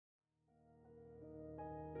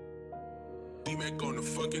D-Mac on the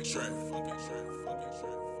fucking track.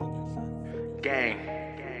 Gang.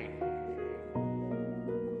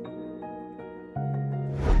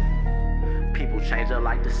 People change up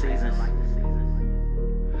like the seasons.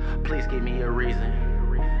 Please give me a reason.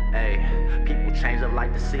 Hey, people change up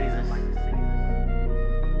like the seasons.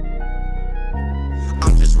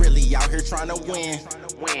 I'm just really out here trying to win.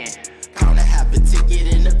 Count to have a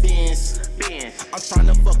ticket in the Benz. I'm trying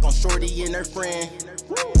to fuck on Shorty and her friend.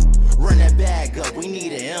 Run that bag up, we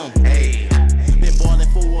need an M. Hey, Been ballin'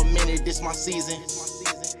 for a minute, this my season.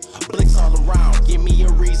 Blicks all around, give me a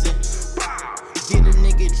reason. Get a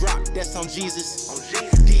nigga drop, that's on Jesus.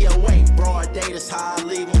 DOA, broad day, that's how I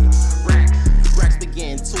leave 'em. Racks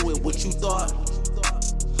begin to it, what you thought?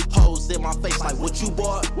 Hoes in my face like what you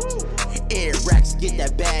bought? Air racks, get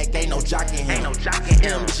that bag, ain't no jocking him.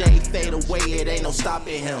 MJ fade away, it ain't no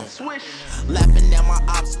stopping him. Swish. Laughing at my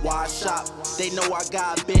ops while I shop. They know I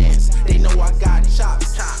got bands, they know I got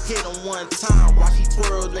chops. Hit him one time, watch he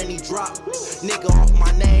twirl and he drop. Nigga off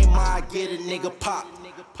my name, I get a nigga pop.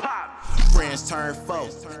 Friends turn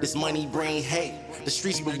foes, this money bring hate. The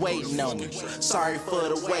streets been waiting on me, sorry for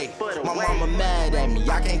the wait. My mama mad at me,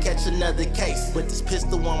 I can't catch another case. But this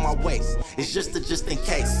pistol on my waist, it's just in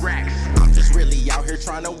case. I'm just really out here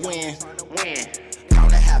trying to win. Count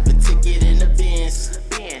to have a ticket in the Benz.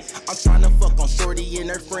 I'm trying to fuck on Shorty and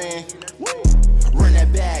her friend. Run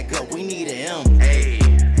that bag up, we need an M. Hey,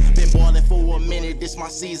 Been ballin' for a minute, this my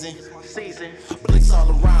season. Blicks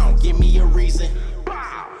all around, give me a reason.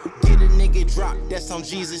 Get a nigga drop, that's on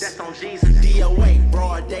Jesus. DOA,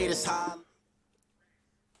 broad day, that's how.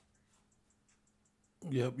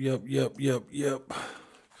 Yep.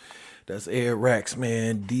 That's Air Racks,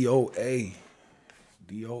 man. DOA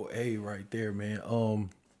right there, man.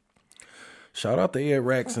 Shout out to Air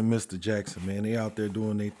Racks and Mr. Jackson, man. They out there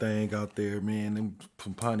doing their thing out there, man. Them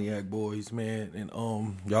from Pontiac boys, man. And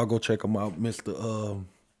y'all go check them out, Mr.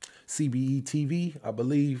 CBE TV, I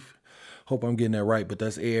believe. Hope I'm getting that right, but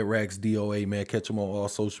that's Air Racks DOA, man. Catch them on all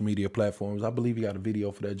social media platforms. I believe he got a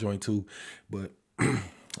video for that joint too, but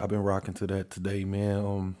I've been rocking to that today,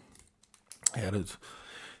 man. Had a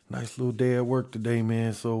nice little day at work today,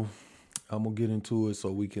 man. So I'm gonna get into it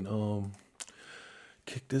so we can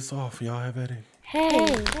kick this off. Y'all have at it. Hey,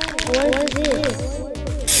 what is this?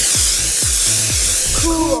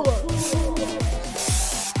 Cool.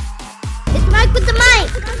 It's Mike with the mic.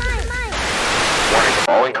 warning, the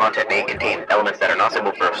following content may contain elements that are not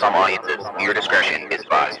suitable for some audiences. Your discretion is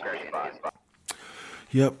advised.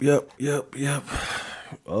 Yep.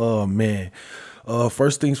 Oh, man.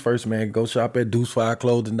 First things first, man. Go shop at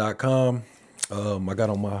deuce5clothing.com. I got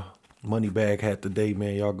on my money bag hat today,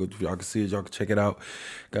 man. Y'all can see it. Y'all can check it out.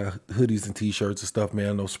 Got hoodies and t-shirts and stuff, man.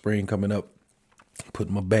 I know spring coming up.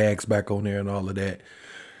 Putting my bags back on there and all of that.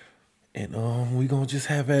 And we gonna just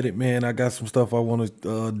have at it, man. I got some stuff I want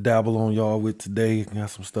to dabble on y'all with today. Got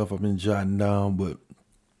some stuff I've been jotting down, but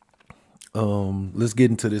let's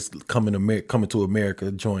get into this coming to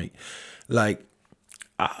America joint. Like,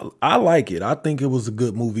 I like it. I think it was a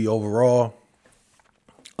good movie overall.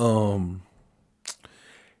 I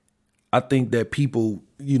think that people,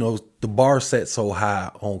 the bar set so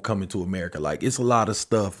high on Coming to America. Like, it's a lot of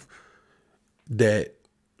stuff that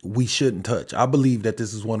we shouldn't touch. I believe that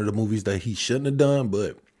this is one of the movies that he shouldn't have done,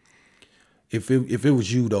 but if it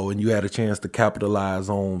was you though, and you had a chance to capitalize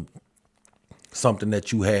on something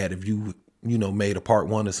that you had, if you made a part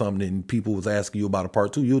one or something and people was asking you about a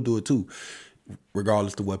part two, you'll do it too,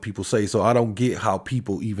 regardless of what people say. So I don't get how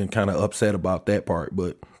people even kind of upset about that part,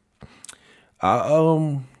 but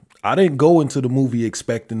I didn't go into the movie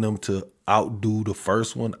expecting them to outdo the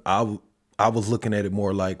first one. I was looking at it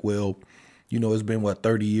more like, well, it's been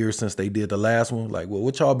 30 years since they did the last one. Like, well,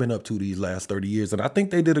 what y'all been up to these last 30 years? And I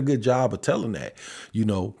think they did a good job of telling that.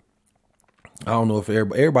 I don't know if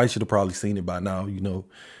everybody should have probably seen it by now.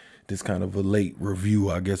 This kind of a late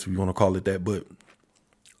review, I guess, if you want to call it that. But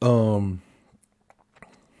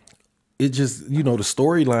it just, the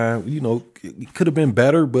storyline, it could have been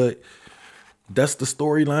better, but that's the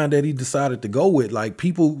storyline that he decided to go with. Like,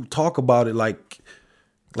 people talk about it like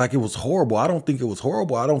it was horrible. I don't think it was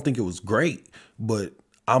horrible. I don't think it was great, but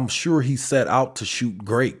I'm sure he set out to shoot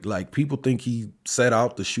great. Like, people think he set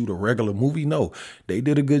out to shoot a regular movie. No, they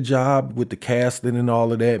did a good job with the casting and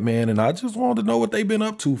all of that, man. And I just wanted to know what they've been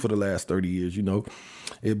up to for the last 30 years,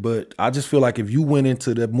 But I just feel like if you went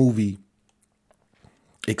into the movie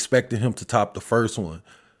expecting him to top the first one,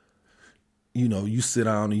 you sit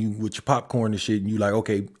down and you with your popcorn and shit and you like,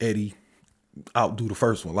 okay, Eddie, outdo the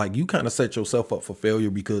first one. Like, you kind of set yourself up for failure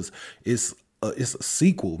because it's a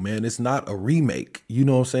sequel, man. It's not a remake. You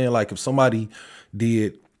know what I'm saying? Like, if somebody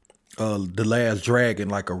did The Last Dragon,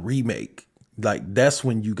 like a remake, like that's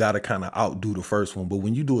when you got to kind of outdo the first one. But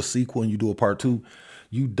when you do a sequel and you do a part two,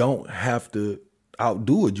 you don't have to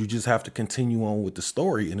outdo it. You just have to continue on with the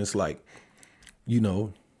story. And it's like, you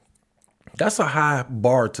know, that's a high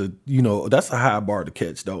bar to, that's a high bar to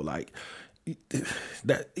catch though. Like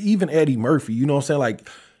that, even Eddie Murphy, you know what I'm saying? Like,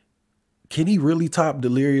 can he really top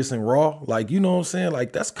Delirious and Raw? Like, you know what I'm saying?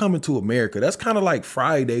 Like, that's Coming to America. That's kind of like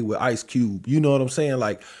Friday with Ice Cube. You know what I'm saying?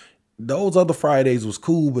 Like, those other Fridays was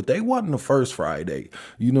cool, but they wasn't the first Friday.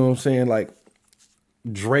 You know what I'm saying? Like,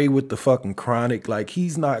 Dre with the fucking Chronic. Like,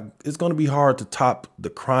 it's going to be hard to top the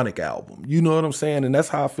Chronic album. You know what I'm saying? And that's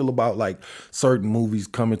how I feel about, like, certain movies.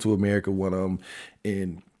 Coming to America, one of them.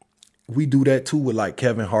 And we do that, too, with, like,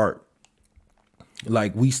 Kevin Hart.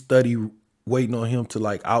 Like, we study waiting on him to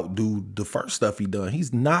like outdo the first stuff he done.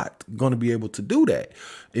 He's not going to be able to do that.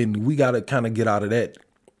 And we got to kind of get out of that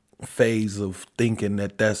phase of thinking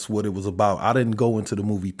that that's what it was about. I didn't go into the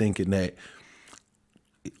movie thinking that,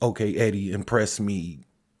 okay, Eddie, impress me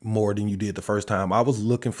more than you did the first time. I was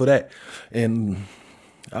looking for that. And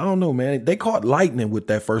I don't know, man. They caught lightning with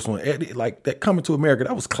that first one. Eddie, like that Coming to America,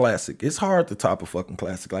 that was classic. It's hard to top a fucking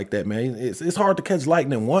classic like that, man. It's hard to catch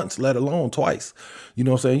lightning once, let alone twice. You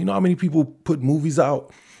know what I'm saying? You know how many people put movies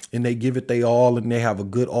out and they give it they all and they have a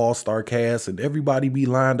good all-star cast and everybody be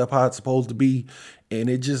lined up how it's supposed to be and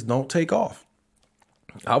it just don't take off.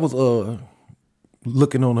 I was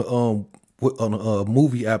looking on a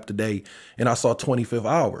movie app today and I saw 25th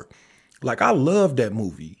Hour. Like, I love that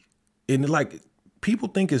movie. And like, people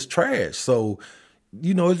think it's trash. So,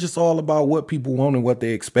 you know, it's just all about what people want and what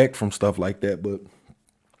they expect from stuff like that. But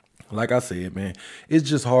like I said, man, it's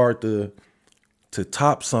just hard to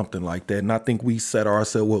top something like that. And I think we set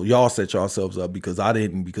ourselves, well, y'all set yourselves up because I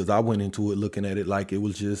didn't, because I went into it looking at it like it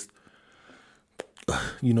was just,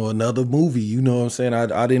 you know, another movie. You know what I'm saying?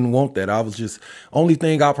 I didn't want that. I was just, only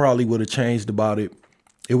thing I probably would have changed about it,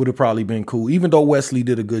 it would have probably been cool. Even though Wesley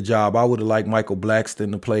did a good job, I would have liked Michael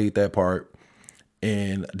Blackston to play that part.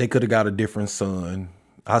 And they could have got a different son.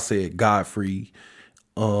 I said Godfrey.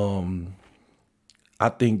 I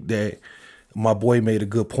think that my boy made a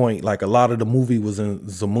good point. Like, a lot of the movie was in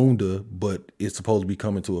Zamunda, but it's supposed to be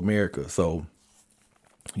Coming to America. So,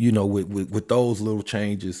 you know, with those little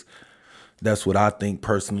changes, that's what I think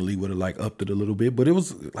personally would have like upped it a little bit. But it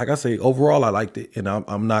was, like I say, overall I liked it, and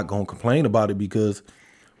I'm not gonna complain about it because,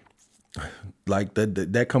 like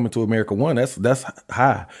that Coming to America one, that's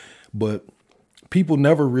high, but people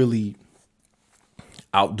never really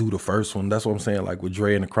outdo the first one. That's what I'm saying. Like with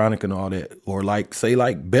Dre and the Chronic and all that, or like say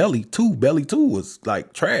like Belly 2. Belly 2 was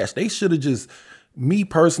like trash. They should have just, me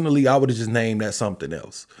personally, I would have just named that something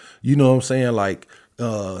else. You know what I'm saying? Like,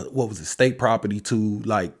 what was it? State Property 2.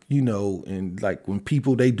 Like, you know, and like when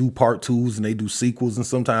people, they do part twos and they do sequels and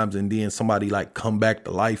sometimes, and then somebody like come back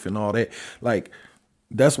to life and all that. Like,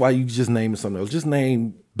 that's why you just name it something else. Just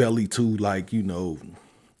name Belly 2, like, you know,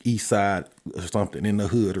 East Side or something, In the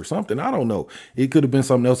Hood or something. I don't know. It could have been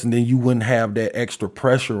something else, and then you wouldn't have that extra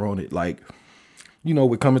pressure on it. Like, you know,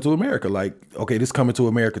 with Coming to America, like, okay, this Coming to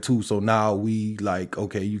America too. So now we like,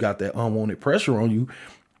 okay, you got that unwanted pressure on you,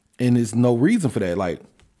 and there's no reason for that. Like,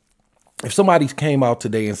 if somebody came out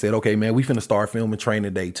today and said, okay, man, we finna start filming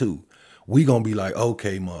Training Day 2, we gonna be like,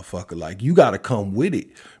 okay, motherfucker, like, you gotta come with it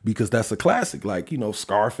because that's a classic. Like, you know,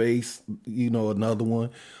 Scarface, you know, another one.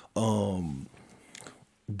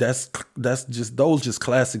 That's just, those just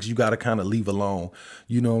classics you gotta kind of leave alone.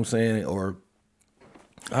 You know what I'm saying? Or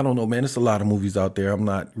I don't know, man. It's a lot of movies out there. I'm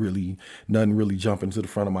not really, nothing really jumping to the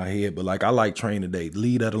front of my head, but like, I like Training Day.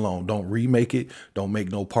 Leave that alone. Don't remake it. Don't make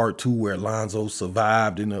no part 2 where Alonzo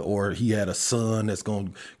survived or he had a son that's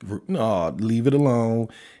going to, no, leave it alone.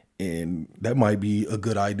 And that might be a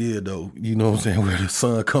good idea though. You know what I'm saying? Where the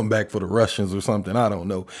son come back for the Russians or something. I don't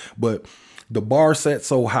know. But the bar set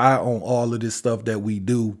so high on all of this stuff that we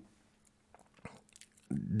do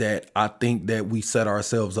that I think that we set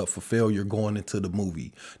ourselves up for failure going into the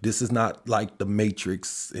movie. This is not like The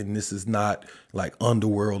Matrix, and this is not like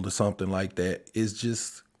Underworld or something like that. It's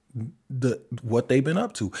just what they've been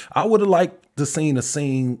up to. I would have liked to seen a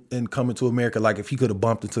scene in Coming to America, like if he could have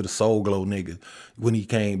bumped into the Soul Glow nigga when he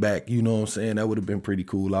came back. You know what I'm saying? That would have been pretty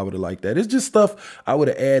cool. I would have liked that. It's just stuff I would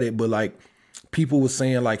have added, but like people were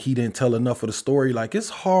saying like he didn't tell enough of the story. Like, it's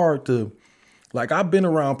hard to, like, I've been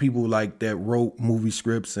around people like that wrote movie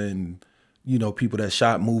scripts and, you know, people that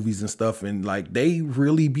shot movies and stuff. And like, they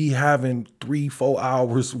really be having 3-4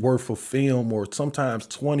 hours worth of film, or sometimes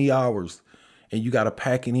 20 hours. And you got to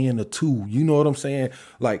pack it in a 2. You know what I'm saying?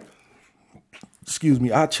 Like, excuse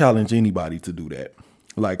me, I challenge anybody to do that.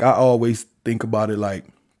 Like, I always think about it like,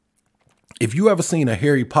 if you ever seen a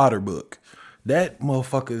Harry Potter book, that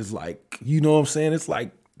motherfucker is like, you know what I'm saying? It's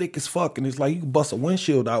like thick as fuck, and it's like you can bust a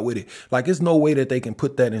windshield out with it. Like, it's no way that they can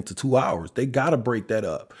put that into 2 hours. They gotta break that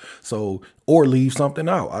up. So, or leave something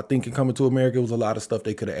out. I think in Coming to America, it was a lot of stuff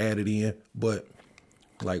they could have added in, but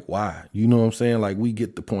like, why? You know what I'm saying? Like, we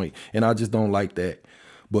get the point, and I just don't like that.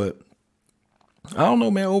 But I don't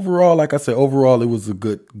know, man. Overall, like I said, overall, it was a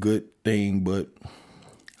good thing, but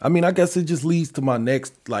I mean, I guess it just leads to my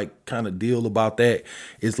next, like, kind of deal about that.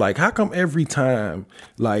 It's like, how come every time,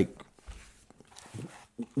 like,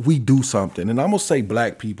 we do something, and I'm gonna say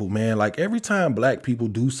black people, man, like, every time black people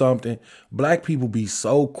do something, black people be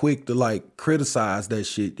so quick to, like, criticize that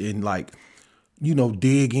shit and, like, you know,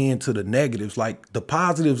 dig into the negatives. Like, the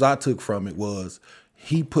positives I took from it was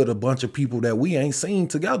he put a bunch of people that we ain't seen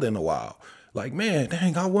together in a while. Like, man,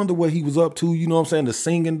 dang, I wonder what he was up to. You know what I'm saying? The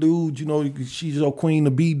singing dude, you know, she's your queen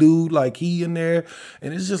to be dude, like, he in there.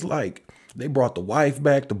 And it's just like, they brought the wife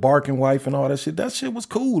back, the barking wife and all that shit. That shit was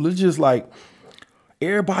cool. It's just like,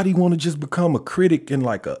 everybody want to just become a critic and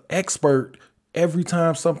like an expert every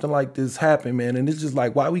time something like this happen, man. And it's just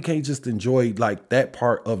like, why we can't just enjoy like that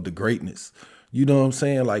part of the greatness? You know what I'm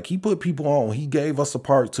saying? Like, he put people on. He gave us a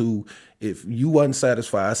part two. If you wasn't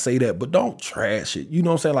satisfied, say that, but don't trash it. You know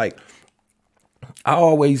what I'm saying? Like, I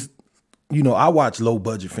always, you know, I watch low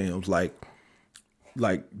budget films. Like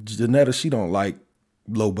Janetta, she don't like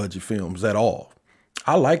low budget films at all.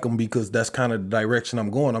 I like them because that's kind of the direction I'm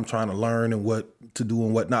going. I'm trying to learn and what to do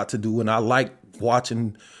and what not to do. And I like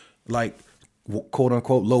watching, like, quote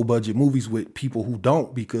unquote low budget movies with people who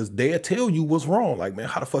don't, because they'll tell you what's wrong. Like, man,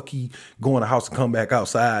 how the fuck he go in the house and come back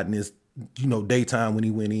outside and it's, you know, daytime when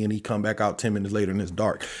he went in, he come back out 10 minutes later and it's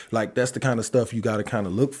dark. Like, that's the kind of stuff you got to kind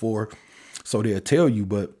of look for. So they'll tell you,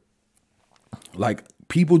 but like,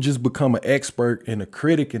 people just become an expert and a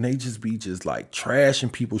critic, and they just be just like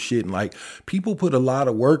trashing people's shit. And like, people put a lot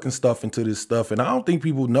of work and stuff into this stuff, and I don't think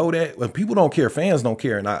people know that. When people don't care, fans don't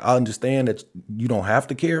care, and I understand that you don't have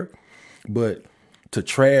to care, but to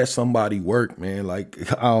trash somebody's work, man,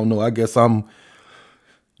 like, I don't know. I guess I'm,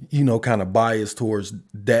 you know, kind of biased towards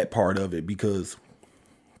that part of it because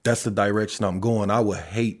that's the direction I'm going. I would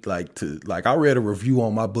hate I read a review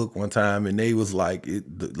on my book one time and they was like,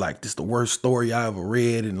 this the worst story I ever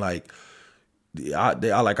read. And like, they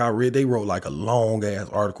wrote like a long ass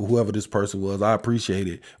article, whoever this person was, I appreciate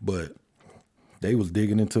it. But they was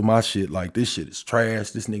digging into my shit. Like, this shit is trash.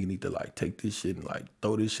 This nigga need to like take this shit and like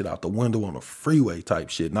throw this shit out the window on a freeway type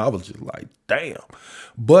shit. And I was just like, damn.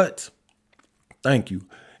 But thank you.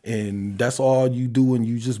 And that's all you do, and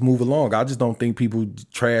you just move along. I just don't think people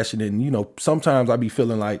trash it. And, you know, sometimes I be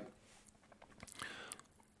feeling like,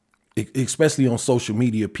 especially on social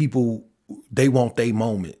media, people, they want their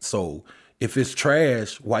moment. So if it's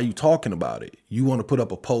trash, why you talking about it? You want to put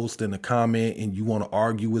up a post and a comment and you want to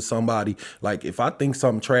argue with somebody. Like, if I think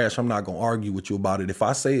something trash, I'm not going to argue with you about it. If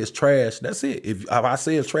I say it's trash, that's it. If I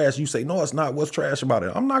say it's trash, you say, no, it's not. What's trash about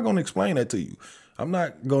it? I'm not going to explain that to you. I'm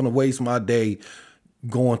not going to waste my day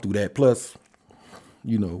going through that. Plus,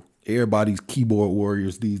 you know, everybody's keyboard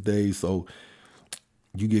warriors these days, so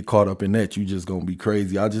you get caught up in that, you just gonna be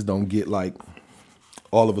crazy. I just don't get, like,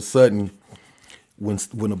 all of a sudden when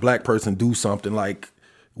a black person do something, like,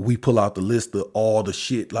 we pull out the list of all the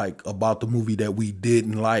shit like about the movie that we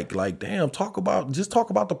didn't like. Like, damn, talk about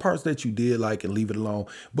the parts that you did like and leave it alone.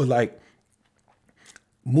 But like,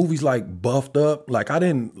 movies like Buffed Up, like, I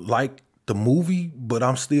didn't like the movie, but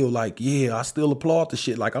I'm still like, yeah, I still applaud the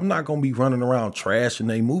shit. Like, I'm not gonna be running around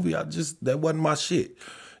trashing a movie. That wasn't my shit.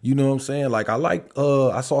 You know what I'm saying? Like,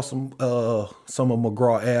 I saw some of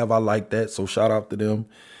McGraw Ave. I like that, so shout out to them.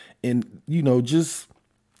 And, you know, just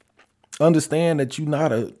understand that you're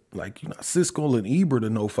not Siskel and Ebert or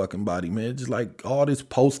no fucking body, man. Just like all this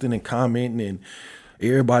posting and commenting and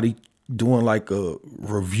everybody doing like a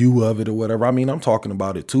review of it or whatever. I mean, I'm talking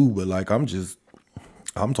about it too, but like,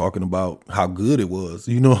 I'm talking about how good it was.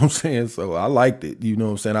 You know what I'm saying? So I liked it. You know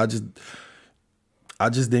what I'm saying? I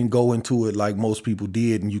just didn't go into it like most people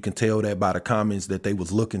did. And you can tell that by the comments that they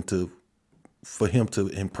was looking for him to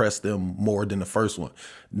impress them more than the first one.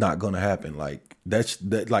 Not going to happen. Like,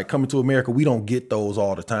 that like Coming to America, we don't get those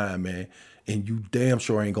all the time, man. And you damn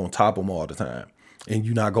sure ain't going to top them all the time. And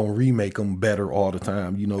you're not going to remake them better all the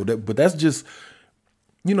time. You know, but that's just,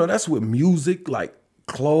 you know, that's with music, like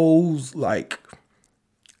clothes, like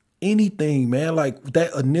anything, man. Like,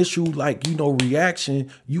 that initial, like, you know,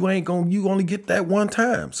 reaction, you only get that one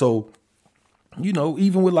time. So, you know,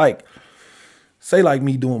 even with like say like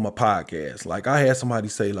me doing my podcast. Like I had somebody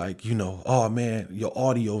say like, oh man, your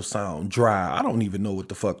audio sound dry. I don't even know what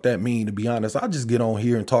the fuck that mean, to be honest. I just get on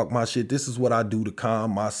here and talk my shit. This is what I do to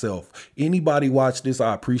calm myself. Anybody watch this,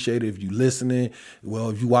 I appreciate it. If you listening, well,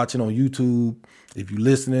 if you watching on YouTube, if you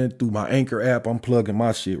listening through my Anchor app, I'm plugging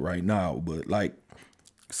my shit right now. But like,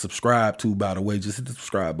 subscribe to, by the way, just hit the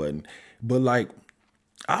subscribe button. But like,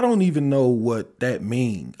 I don't even know what that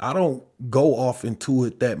mean. I don't go off into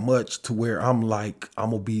it that much to where I'm like,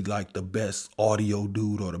 I'm gonna be like the best audio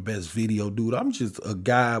dude or the best video dude. I'm just a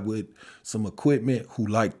guy with some equipment who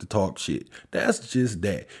like to talk shit. That's just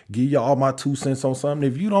that. Give y'all my 2 cents on something.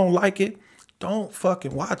 If you don't like it, don't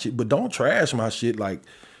fucking watch it, but don't trash my shit. Like,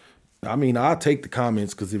 I mean, I'll take the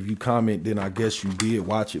comments, because if you comment, then I guess you did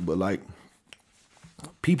watch it. But like,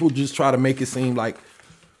 people just try to make it seem like,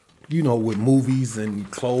 with movies and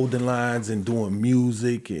clothing lines and doing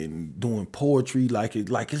music and doing poetry, like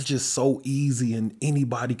it's just so easy and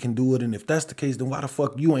anybody can do it. And if that's the case, then why the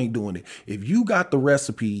fuck you ain't doing it? If you got the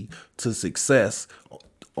recipe to success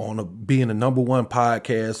on being a #1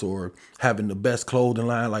 podcast or having the best clothing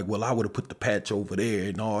line, like, well, I would have put the patch over there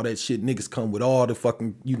and all that shit. Niggas come with all the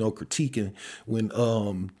fucking, critiquing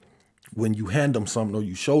when you hand them something or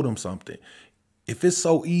you show them something. If it's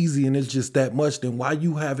so easy and it's just that much, then why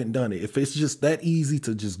you haven't done it? If it's just that easy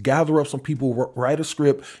to just gather up some people, write a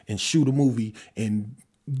script and shoot a movie, and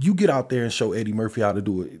you get out there and show Eddie Murphy how to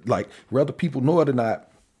do it. Like, whether people know it or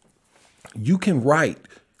not, you can write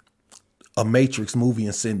a Matrix movie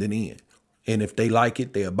and send it in. And if they like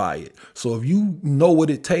it, they'll buy it. So if you know what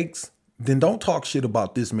it takes, then don't talk shit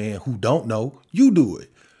about this man who don't know. You do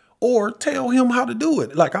it. Or tell him how to do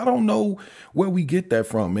it. Like, I don't know where we get that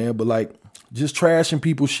from, man. But like, just trashing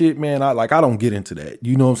people's shit, man. I don't get into that.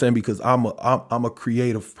 You know what I'm saying? Because I'm a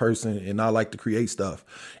creative person and I like to create stuff.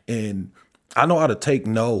 And I know how to take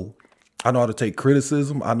no. I know how to take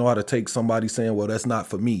criticism. I know how to take somebody saying, well, that's not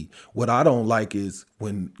for me. What I don't like is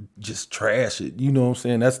when just trash it. You know what I'm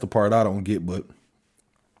saying? That's the part I don't get, but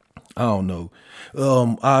I don't know.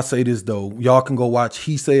 I'll say this though. Y'all can go watch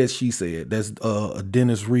He Said, She Said. That's a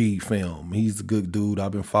Dennis Reed film. He's a good dude.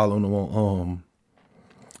 I've been following him on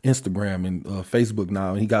Instagram and Facebook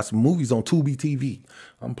now, and he got some movies on Tubi TV.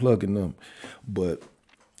 I'm plugging them, but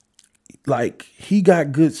like, he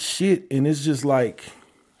got good shit, and it's just like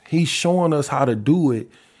he's showing us how to do it.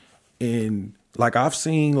 And like, I've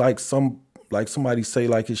seen like somebody say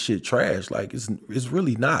like his shit trash. Like, it's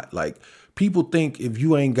really not. Like, people think if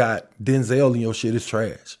you ain't got Denzel in your shit, it's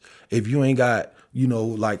trash. If you ain't got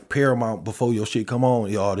like Paramount before your shit come on,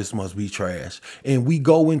 y'all, this must be trash. And we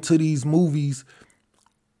go into these movies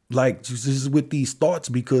like just with these thoughts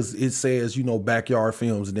because it says, Backyard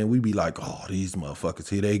Films, and then we be like, oh, these motherfuckers,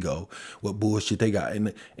 here they go, what bullshit they got.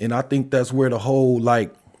 And I think that's where the whole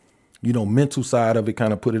like, mental side of it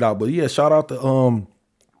kind of put it out. But yeah, shout out to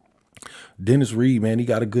Dennis Reed, man. He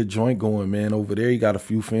got a good joint going, man, over there. He got a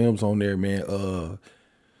few films on there, man.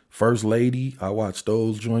 First Lady, I watched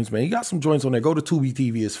those joints, man. He got some joints on there. Go to Tubi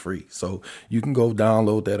TV, it's free. So you can go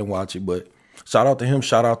download that and watch it. But shout out to him.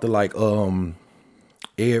 Shout out to like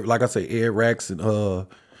Ed, like I say, Ed Rax and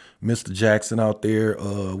Mr. Jackson out there.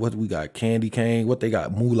 What we got? Candy Cane. What they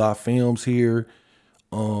got? Moolah Films here.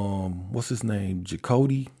 What's his name?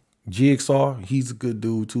 Jacody Jigsaw. He's a good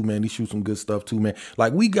dude too, man. He shoots some good stuff too, man.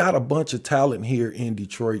 Like, we got a bunch of talent here in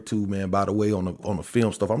Detroit too, man. By the way, on the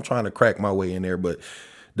film stuff, I'm trying to crack my way in there, but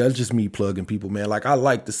that's just me plugging people, man. Like, I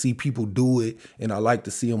like to see people do it, and I like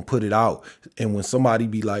to see them put it out. And when somebody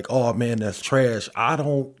be like, "Oh man, that's trash,"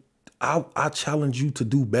 I challenge you to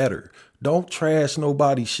do better. Don't trash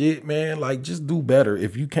nobody's shit, man. Like, just do better.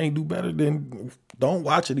 If you can't do better, then don't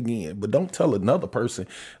watch it again. But don't tell another person.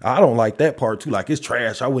 I don't like that part too. Like, it's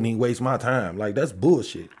trash, I wouldn't even waste my time. Like, that's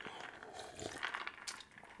bullshit.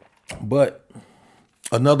 But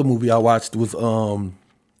another movie I watched was The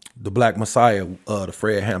Black Messiah, the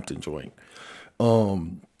Fred Hampton joint.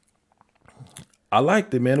 I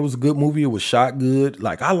liked it, man. It was a good movie. It was shot good.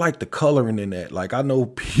 Like, I like the coloring in that. Like, I know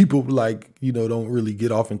people like, don't really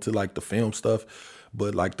get off into like the film stuff,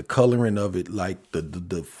 but like the coloring of it, like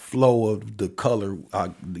the flow of the color,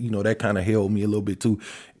 that kind of held me a little bit too.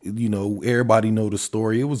 Everybody know the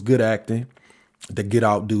story. It was good acting. The Get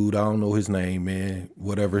Out dude, I don't know his name, man,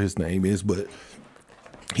 whatever his name is, but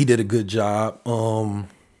he did a good job.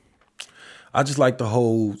 I just like the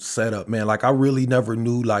whole setup, man. Like, I really never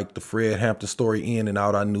knew like the Fred Hampton story in and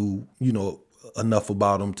out. I knew, enough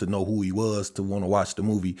about him to know who he was to want to watch the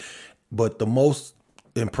movie. But the most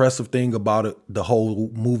impressive thing about it, the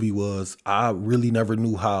whole movie, was I really never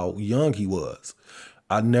knew how young he was.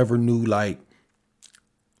 I never knew like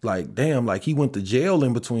like, damn, like he went to jail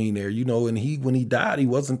in between there, you know, and when he died, he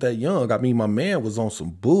wasn't that young. I mean, my man was on some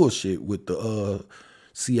bullshit with the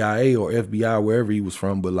CIA or FBI, wherever he was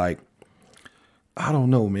from, but like, I don't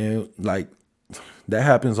know, man. Like, that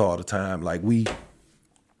happens all the time. Like, we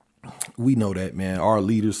know that, man. Our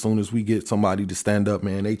leaders, soon as we get somebody to stand up,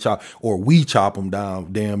 man, we chop them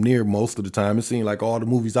down damn near most of the time. It seems like all the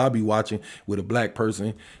movies I be watching with a black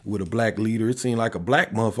person, with a black leader, it seems like a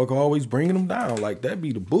black motherfucker always bringing them down. Like, that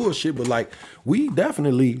be the bullshit. But like, we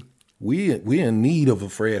definitely, we in need of a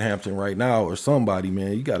Fred Hampton right now or somebody,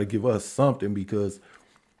 man. You got to give us something, because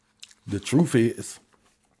the truth is,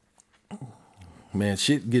 man,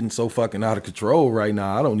 shit getting so fucking out of control right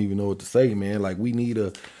now. I don't even know what to say, man. Like, we need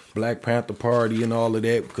a Black Panther Party and all of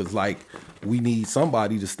that, because like, we need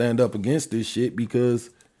somebody to stand up against this shit, because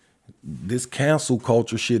this cancel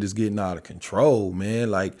culture shit is getting out of control,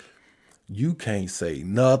 man. Like, you can't say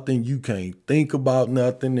nothing, you can't think about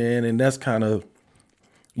nothing, man. And that's kind of,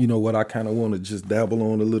 you know, what I kind of want to just dabble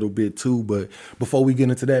on a little bit too. But before we get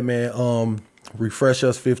into that, man,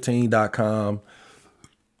 refreshus15.com.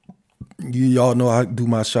 Y'all know I do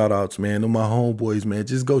my shout outs, man. To my homeboys, man.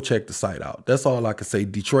 Just go check the site out. That's all I can say.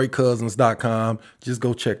 DetroitCousins.com. Just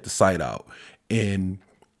go check the site out. And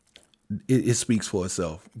it speaks for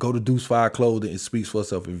itself. Go to Deuce 5 Clothing. It speaks for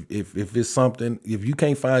itself. If it's something, if you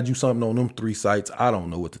can't find you something on them 3 sites, I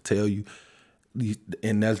don't know what to tell you.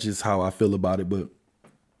 And that's just how I feel about it. But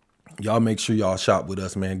y'all make sure y'all shop with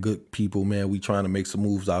us, man. Good people, man. We trying to make some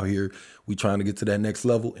moves out here. We trying to get to that next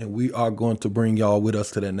level, and we are going to bring y'all with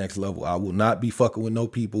us to that next level. I will not be fucking with no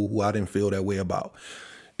people who I didn't feel that way about.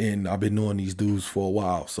 And I've been knowing these dudes for a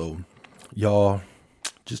while. So y'all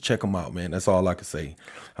just check them out, man. That's all I can say.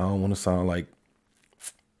 I don't want to sound like,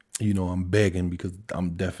 you know, I'm begging, because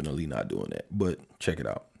I'm definitely not doing that. But check it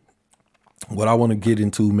out. What I want to get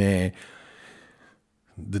into, man,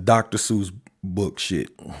 the Dr. Seuss book shit.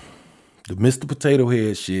 The Mr. Potato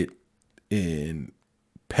Head shit, and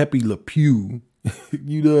Pepe Le Pew,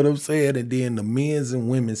 you know what I'm saying? And then the men's and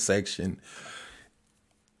women's section,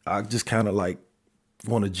 I just kind of like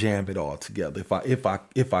want to jam it all together if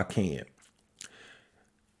I can.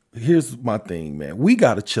 Here's my thing, man. We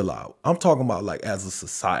got to chill out. I'm talking about like as a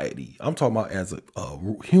society. I'm talking about as a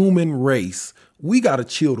human race. We got to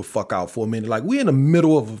chill the fuck out for a minute. Like, we in the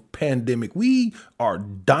middle of a pandemic. We are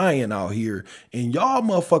dying out here. And y'all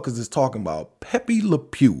motherfuckers is talking about Pepe Le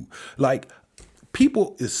Pew. Like,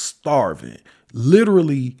 people is starving.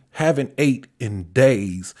 Literally haven't ate in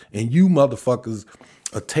days. And you motherfuckers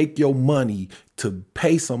take your money to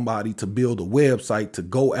pay somebody to build a website to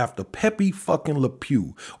go after Pepe fucking Le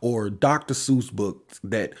Pew or Dr. Seuss books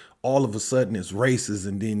that all of a sudden is racist.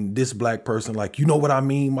 And then this black person like, you know what I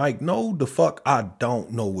mean, Mike? No, the fuck, I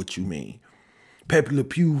don't know what you mean. Pepe Le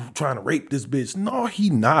Pew trying to rape this bitch. No, he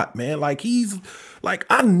not, man. Like, he's like,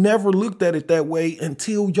 I never looked at it that way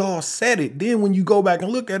until y'all said it. Then when you go back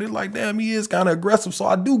and look at it, like, damn, he is kind of aggressive. So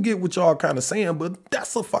I do get what y'all kind of saying, but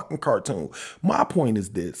that's a fucking cartoon. My point is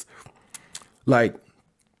this. Like,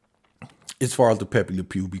 as far as the Pepe Le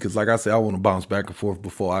Pew, because like I said, I want to bounce back and forth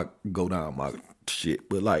before I go down my shit.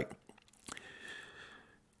 But like,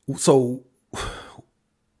 so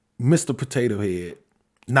Mr. Potato Head,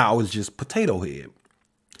 now it's just Potato Head.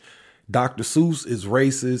 Dr. Seuss is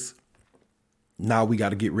racist. Now we got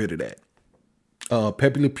to get rid of that.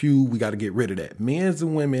 Pepe Le Pew, we got to get rid of that. Men's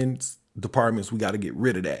and women's departments, we got to get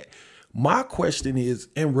rid of that. My question is,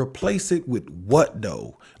 and replace it with what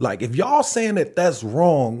though? Like, if y'all saying that that's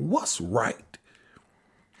wrong, what's right?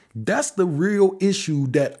 That's the real issue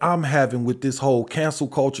that I'm having with this whole cancel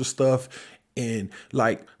culture stuff. And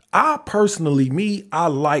like, I personally, I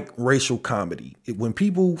like racial comedy. When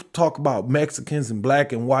people talk about Mexicans and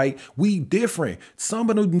black and white, we different. Some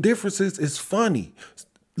of the differences is funny.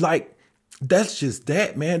 Like, that's just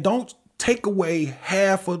that, man. Don't take away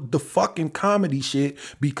half of the fucking comedy shit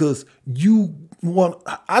because you want.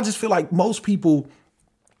 I just feel like most people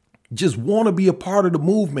just want to be a part of the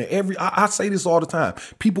movement. I say this all the time.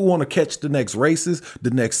 People want to catch the next racist,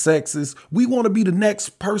 the next sexist. We want to be the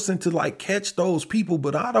next person to like catch those people,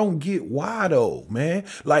 but I don't get why though, man.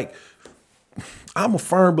 Like, I'm a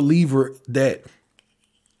firm believer that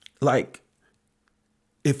like,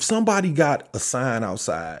 if somebody got a sign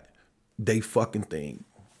outside they fucking thing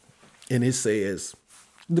and it says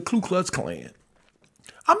the Ku Klux Klan,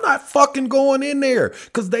 I'm not fucking going in there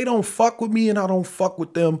because they don't fuck with me and I don't fuck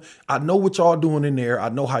with them. I know what y'all doing in there. I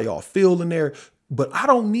know how y'all feel in there. But I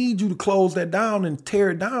don't need you to close that down and tear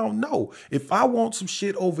it down. No, if I want some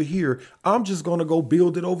shit over here, I'm just going to go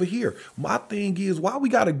build it over here. My thing is, why we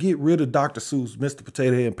got to get rid of Dr. Seuss, Mr.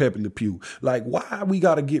 Potato Head, and Pepe Le Pew? Like, why we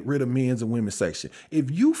got to get rid of men's and women's section?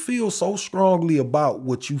 If you feel so strongly about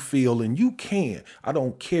what you feel, and you can, I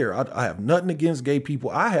don't care. I have nothing against gay people.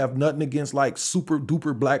 I have nothing against like super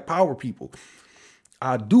duper black power people.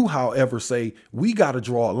 I do, however, say we got to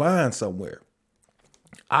draw a line somewhere.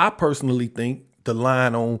 I personally think the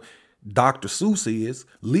line on Dr. Seuss is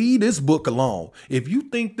leave this book alone. If you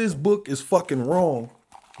think this book is fucking wrong,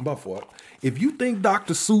 if you think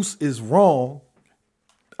Dr. Seuss is wrong,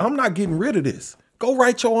 I'm not getting rid of this. Go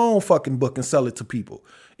write your own fucking book and sell it to people.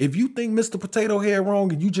 If you think Mr. Potato Head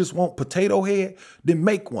wrong and you just want Potato Head, then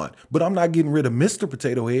make one. But I'm not getting rid of Mr.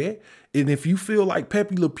 Potato Head. And if you feel like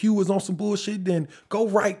Pepe Le Pew is on some bullshit, then go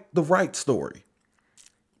write the right story.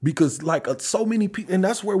 Because like so many people, and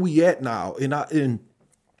that's where we at now. And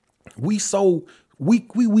we so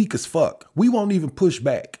weak, we weak as fuck. We won't even push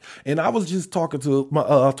back. And I was just talking to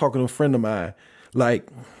a friend of mine. Like,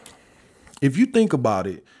 if you think about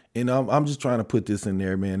it, and I'm just trying to put this in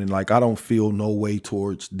there, man. And like, I don't feel no way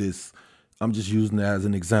towards this. I'm just using that as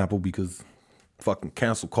an example because fucking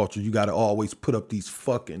cancel culture. You got to always put up these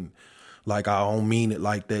fucking, like, I don't mean it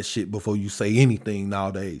like that shit before you say anything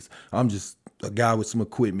nowadays. I'm just a guy with some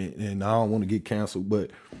equipment and I don't want to get canceled,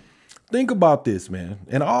 but think about this, man.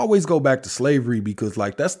 And I always go back to slavery because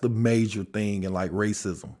like, that's the major thing in like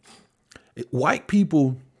racism. White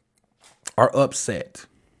people are upset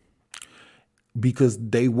because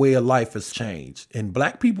their way of life has changed and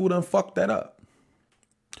black people done fucked that up.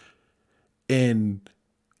 And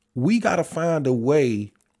we got to find a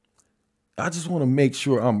way. I just want to make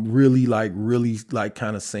sure I'm really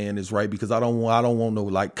kind of saying this right, because I don't want no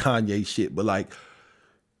like Kanye shit, but like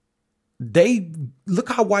look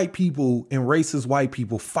how white people and racist white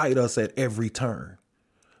people fight us at every turn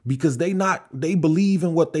because they believe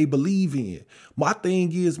in what they believe in. My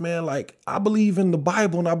thing is, man, like I believe in the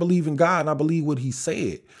Bible and I believe in God and I believe what he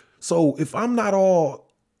said. So if I'm not all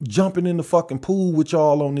jumping in the fucking pool with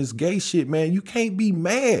y'all on this gay shit, man, you can't be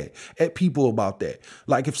mad at people about that.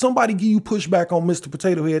 Like if somebody give you pushback on Mr.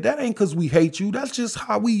 Potato Head, that ain't because we hate you. That's just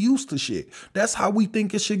how we used to shit. That's how we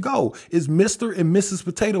think it should go. It's Mr. and Mrs.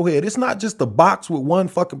 Potato Head. It's not just a box with one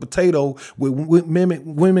fucking potato with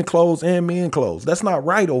women clothes and men clothes. That's not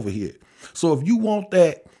right over here. So if you want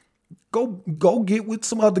that, go get with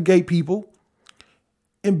some other gay people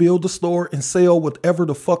and build a store and sell whatever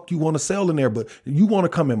the fuck you want to sell in there. But you want to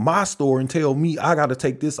come in my store and tell me I got to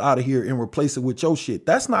take this out of here and replace it with your shit.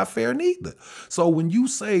 That's not fair neither. So when you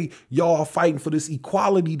say y'all fighting for this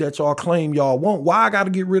equality that y'all claim y'all want, why I got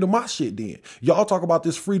to get rid of my shit then? Y'all talk about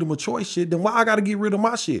this freedom of choice shit, then why I got to get rid of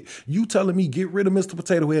my shit? You telling me get rid of Mr.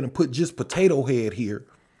 Potato Head and put just Potato Head here.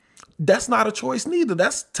 That's not a choice neither.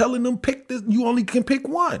 That's telling them pick this. You only can pick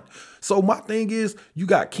one. So my thing is, you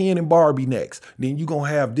got Ken and Barbie next. Then you gonna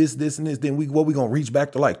have this, and this. Then we gonna reach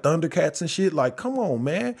back to like Thundercats and shit. Like, come on,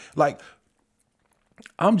 man. Like,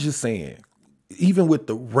 I'm just saying, even with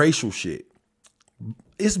the racial shit,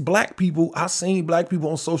 it's black people. I seen black people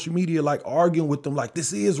on social media like arguing with them like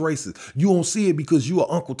this is racist. You don't see it because you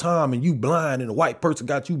are Uncle Tom and you blind and a white person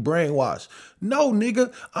got you brainwashed. No,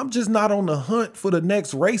 nigga, I'm just not on the hunt for the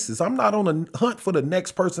next racist. I'm not on the hunt for the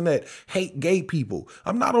next person that hate gay people.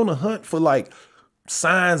 I'm not on the hunt for like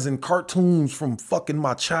signs and cartoons from fucking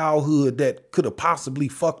my childhood that could have possibly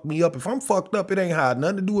fucked me up. If I'm fucked up, it ain't had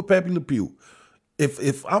nothing to do with Pepe Le Pew.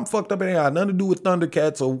 If I'm fucked up, it ain't got nothing to do with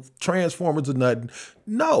Thundercats or Transformers or nothing.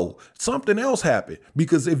 No, something else happened.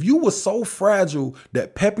 Because if you were so fragile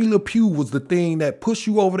that Pepe Le Pew was the thing that pushed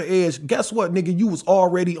you over the edge, guess what, nigga? You was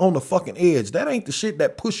already on the fucking edge. That ain't the shit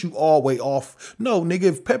that pushed you all the way off. No, nigga,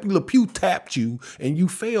 if Pepe Le Pew tapped you and you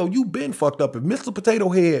failed, you been fucked up. If Mr. Potato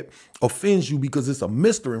Head offends you because it's a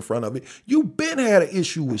Mr. in front of it, you been had an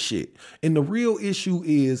issue with shit. And the real issue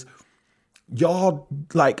is, y'all,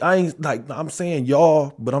 like, I'm saying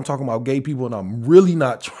y'all, but I'm talking about gay people, and I'm really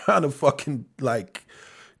not trying to fucking like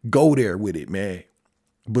go there with it, man.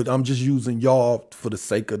 But I'm just using y'all for the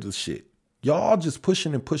sake of the shit. Y'all just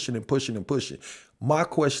pushing and pushing and pushing and pushing. My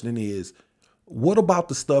question is, what about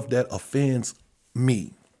the stuff that offends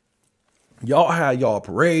me? Y'all had y'all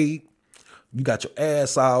parade. You got your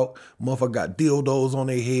ass out. Motherfucker got dildos on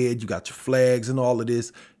their head. You got your flags and all of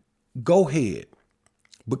this. Go ahead.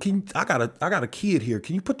 But I got a kid here.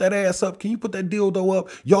 Can you put that ass up? Can you put that dildo up?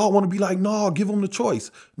 Y'all want to be like, no, give them the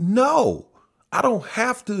choice. No, I don't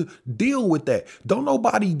have to deal with that. Don't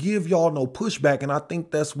nobody give y'all no pushback. And I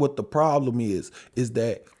think that's what the problem is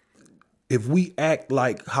that if we act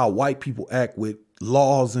like how white people act with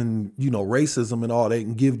laws and, racism and all that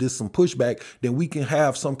and give this some pushback, then we can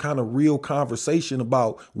have some kind of real conversation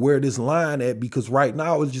about where this line at, because right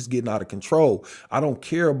now it's just getting out of control. I don't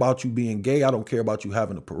care about you being gay. I don't care about you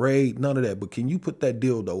having a parade, none of that. But can you put that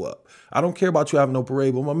dildo up? I don't care about you having no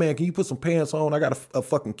parade, but my man, can you put some pants on? I got a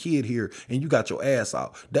fucking kid here and you got your ass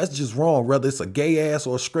out. That's just wrong, whether it's a gay ass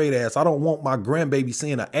or a straight ass. I don't want my grandbaby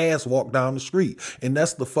seeing an ass walk down the street. And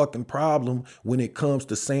that's the fucking problem when it comes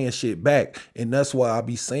to saying shit back. And that's why I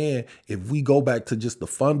be saying, if we go back to just the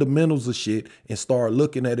fundamentals of shit and start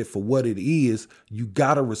looking at it for what it is, you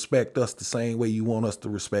gotta respect us the same way you want us to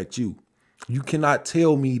respect you. You cannot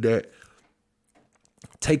tell me that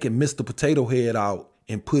taking Mr. Potato Head out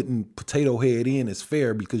and putting Potato Head in is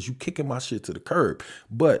fair, because you kicking my shit to the curb.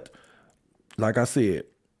 But like I said,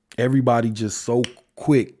 everybody just so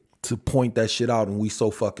quick to point that shit out, and we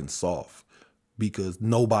so fucking soft because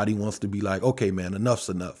nobody wants to be like, okay, man, enough's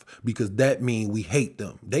enough, because that means we hate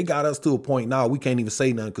them. They got us to a point now we can't even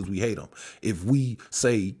say nothing because we hate them. If we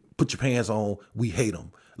say, put your pants on, we hate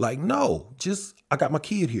them. Like, no, just, I got my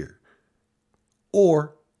kid here.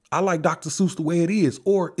 Or I like Dr. Seuss the way it is,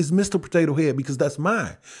 or it's Mr. Potato Head because that's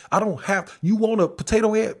mine. I don't have, you want a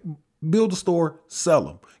potato head, build a store, sell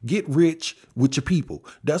them. Get rich with your people.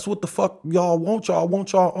 That's what the fuck y'all want. Y'all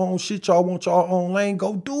want y'all own shit. Y'all want y'all own lane.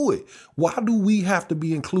 Go do it. Why do we have to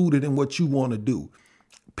be included in what you want to do?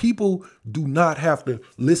 People do not have to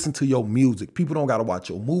listen to your music. People don't got to watch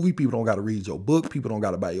your movie. People don't got to read your book. People don't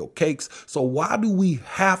got to buy your cakes. So why do we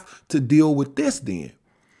have to deal with this then?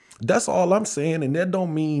 That's all I'm saying. And that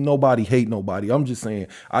don't mean nobody hate nobody. I'm just saying,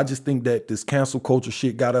 I just think that this cancel culture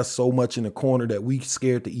shit got us so much in the corner that we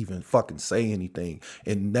scared to even fucking say anything.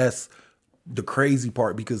 And that's the crazy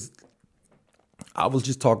part, because I was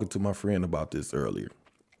just talking to my friend about this earlier.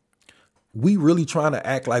 We really trying to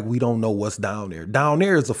act like we don't know what's down there. Down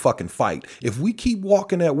there is a fucking fight. If we keep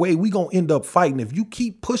walking that way, we gonna end up fighting. If you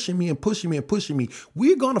keep pushing me and pushing me and pushing me,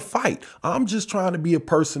 we're gonna fight. I'm just trying to be a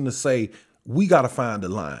person to say, we got to find a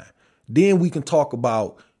line. Then we can talk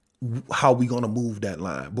about how we going to move that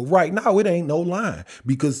line. But right now, it ain't no line,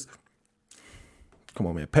 because, come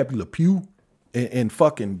on, man, Pepe Le Pew and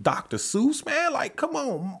fucking Dr. Seuss, man. Like, come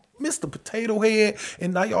on, Mr. Potato Head.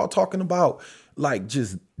 And now y'all talking about, like,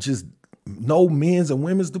 just no men's and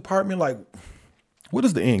women's department. Like, what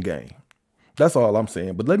is the end game? That's all I'm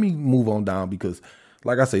saying. But let me move on down, because,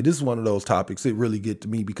 like I say, this is one of those topics that really get to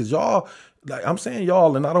me, because y'all, like I'm saying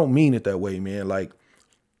y'all, and I don't mean it that way, man. Like,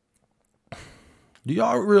 do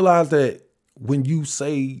y'all realize that when you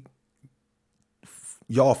say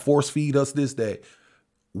y'all force feed us this, that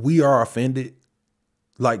we are offended?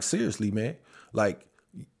 Like, seriously, man. Like,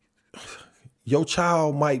 your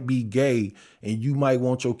child might be gay and you might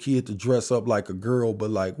want your kid to dress up like a girl, but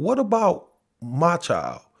like, what about my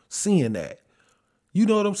child seeing that? You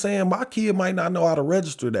know what I'm saying? My kid might not know how to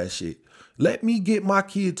register that shit. Let me get my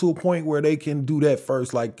kid to a point where they can do that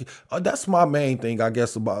first. Like, that's my main thing, I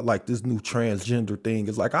guess, about like this new transgender thing.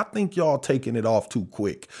 Is like, I think y'all taking it off too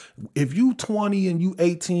quick. If you 20 and you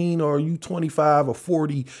 18, or you 25 or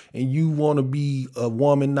 40 and you want to be a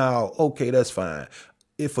woman now, okay, that's fine.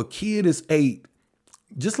 If a kid is 8,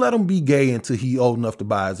 just let him be gay until he old enough to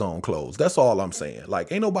buy his own clothes. That's all I'm saying.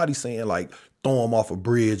 Like, ain't nobody saying like throw him off a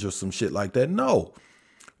bridge or some shit like that. No.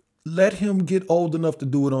 Let him get old enough to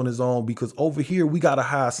do it on his own, because over here we got to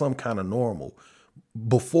hide some kind of normal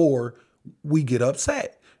before we get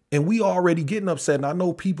upset. And we already getting upset. And I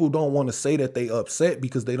know people don't want to say that they upset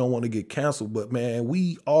because they don't want to get canceled, but man,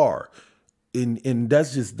 we are. And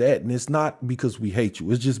that's just that. And it's not because we hate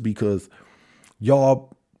you. It's just because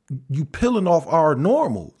y'all, you peeling off our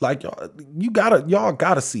normal. Like, y'all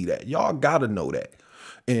gotta see that. Y'all gotta know that.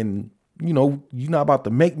 And you know, you're not about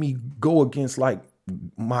to make me go against like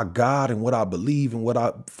my God and what I believe and what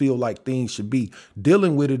I feel like things should be.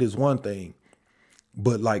 Dealing with it is one thing,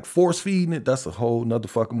 but like force feeding it, that's a whole nother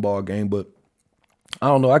fucking ball game. But I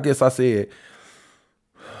don't know. I guess I said,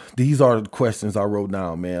 these are the questions I wrote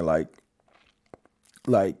down, man. Like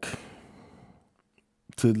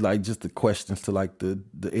to like just the questions to like the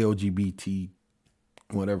LGBT,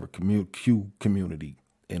 whatever Q community.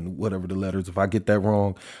 And whatever the letters, if I get that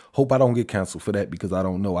wrong, hope I don't get canceled for that, because I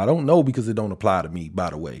don't know. I don't know because it don't apply to me, by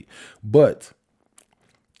the way. But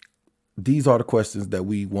these are the questions that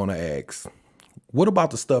we want to ask. What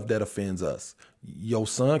about the stuff that offends us? Your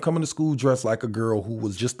son coming to school dressed like a girl who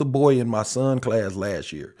was just a boy in my son's class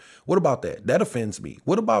last year. What about that? That offends me.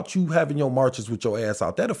 What about you having your marches with your ass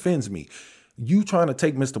out? That offends me. You trying to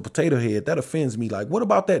take Mr. Potato Head, that offends me. Like, what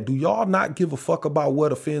about that? Do y'all not give a fuck about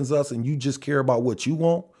what offends us, and you just care about what you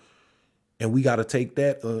want? And we got to take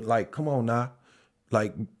that? Like, come on now.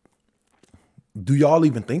 Like, Do y'all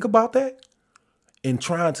even think about that? And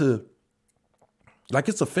trying to, like,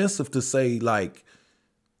 it's offensive to say, like,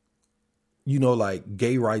 you know, like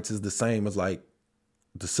gay rights is the same as like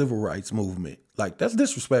the civil rights movement. Like, that's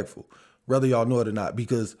disrespectful, whether y'all know it or not,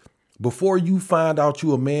 because before you find out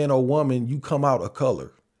you a man or woman, you come out a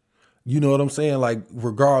color. You know what I'm saying? Like,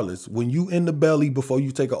 regardless, when you in the belly, before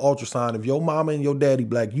you take an ultrasound, if your mama and your daddy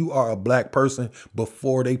black, you are a black person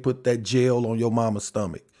before they put that gel on your mama's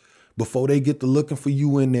stomach. Before they get to looking for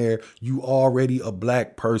you in there, you already a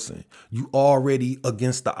black person. You already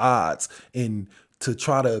against the odds. And to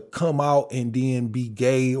try to come out and then be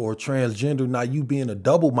gay or transgender, now you being a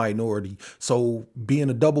double minority. So being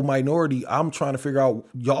a double minority, I'm trying to figure out,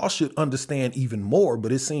 y'all should understand even more,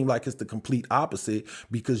 but it seems like it's the complete opposite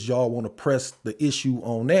because y'all want to press the issue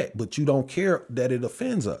on that, but you don't care that it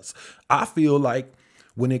offends us. I feel like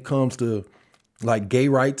when it comes to like gay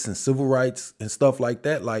rights and civil rights and stuff like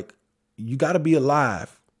that, like, you got to be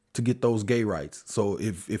alive to get those gay rights. So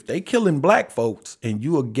if they killing black folks and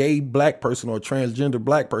you a gay black person or a transgender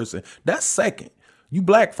black person, that's second. You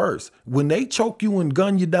black first. When they choke you and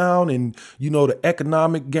gun you down and, you know, the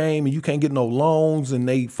economic game and you can't get no loans and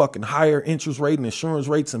they fucking higher interest rate and insurance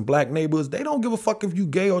rates in black neighborhoods, they don't give a fuck if you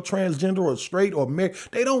gay or transgender or straight or married.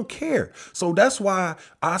 They don't care. So that's why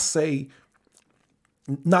I say,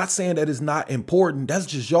 not saying that it's not important. That's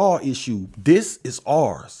just y'all issue. This is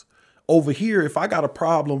ours. Over here, if I got a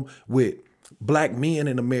problem with black men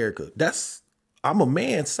in America, I'm a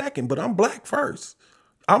man second, but I'm black first.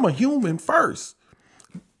 I'm a human first.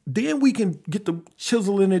 Then we can get to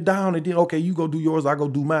chiseling it down and then, okay, you go do yours, I go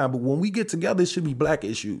do mine. But when we get together, it should be black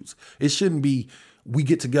issues. It shouldn't be we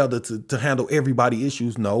get together to handle everybody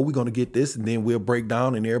issues. No, we're going to get this and then we'll break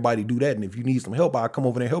down and everybody do that. And if you need some help, I'll come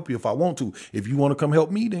over there and help you if I want to. If you want to come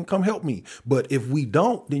help me, then come help me. But if we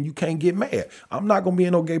don't, then you can't get mad. I'm not going to be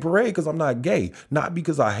in no gay parade because I'm not gay. Not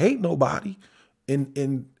because I hate nobody.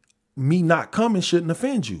 And me not coming shouldn't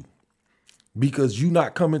offend you. Because you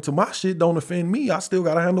not coming to my shit don't offend me. I still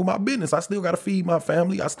got to handle my business. I still got to feed my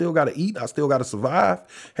family. I still got to eat. I still got to survive.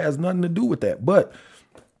 Has nothing to do with that. But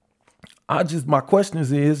my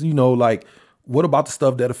questions is, you know, like, what about the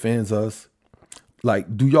stuff that offends us?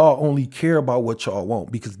 Like, do y'all only care about what y'all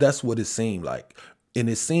want? Because that's what it seemed like. And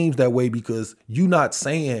it seems that way because you not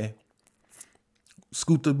saying,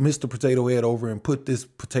 scoot the Mr. Potato Head over and put this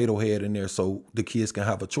potato head in there so the kids can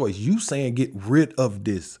have a choice. You saying get rid of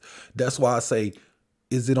this. That's why I say,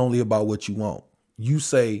 is it only about what you want? You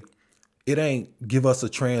say, it ain't give us a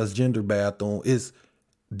transgender bathroom. It's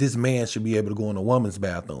this man should be able to go in a woman's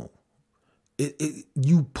bathroom.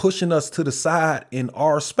 You pushing us to the side in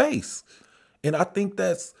our space. And I think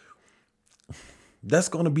that's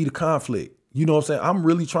going to be the conflict. You know what I'm saying? I'm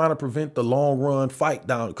really trying to prevent the long run fight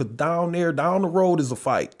down, because down the road is a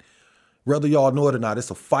fight. Whether y'all know it or not,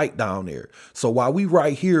 it's a fight down there. So while we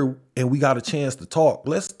right here and we got a chance to talk,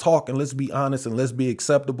 let's talk and let's be honest and let's be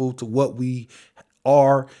acceptable to what we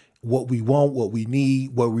are, what we want, what we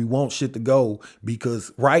need, where we want shit to go.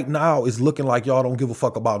 Because right now it's looking like y'all don't give a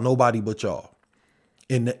fuck about nobody but y'all.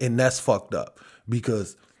 And that's fucked up,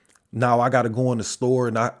 because now I got to go in the store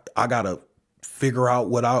and I got to figure out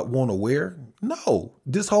what I want to wear. No,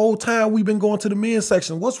 this whole time we've been going to the men's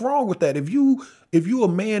section. What's wrong with that? If you a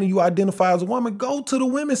man and you identify as a woman, go to the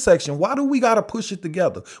women's section. Why do we got to push it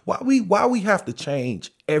together? Why we have to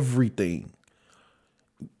change everything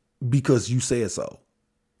because you said so?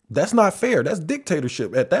 That's not fair. That's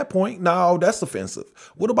dictatorship at that point. No, that's offensive.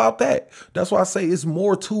 What about that? That's why I say it's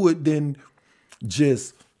more to it than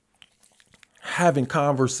just having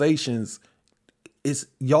conversations. It's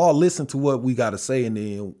y'all listen to what we got to say. And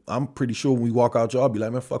then I'm pretty sure when we walk out, y'all be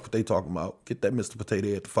like, man, fuck what they talking about. Get that Mr. Potato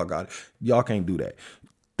Head the fuck out. Y'all can't do that.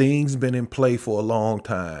 Things been in play for a long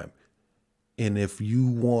time. And if you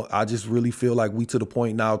want, I just really feel like we to the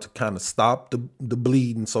point now to kind of stop the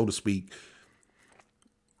bleeding, so to speak.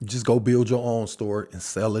 Just go build your own store and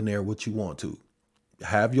sell in there what you want to.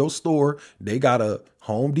 Have your store. They got a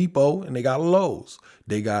Home Depot and they got a Lowe's.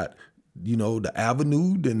 They got, you know, the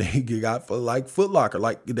Avenue, then they got for like Foot Locker,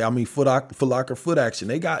 Foot Locker, Foot Action.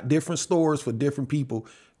 They got different stores for different people.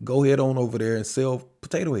 Go ahead on over there and sell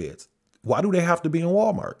potato heads. Why do they have to be in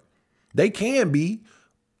Walmart? They can be.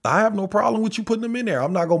 I have no problem with you putting them in there.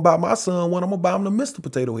 I'm not going to buy my son one. I'm going to buy him the Mr.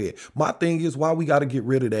 Potato Head. My thing is why we got to get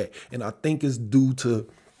rid of that. And I think it's due to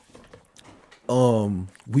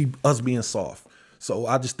us being soft. So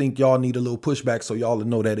I just think y'all need a little pushback so y'all to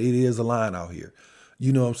know that it is a line out here.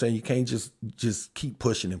 You know what I'm saying? You can't just keep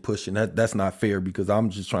pushing and pushing. That's not fair, because I'm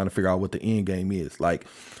just trying to figure out what the end game is. Like,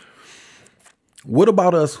 what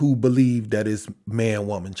about us who believe that it's man,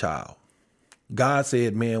 woman, child? God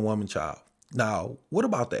said man, woman, child. Now, what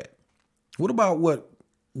about that? What about what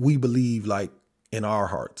we believe like in our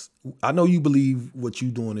hearts? I know you believe what you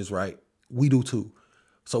doing is right. We do too.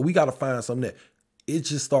 So we got to find something that it's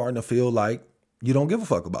just starting to feel like you don't give a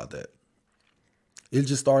fuck about that. It's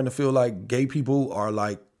just starting to feel like gay people are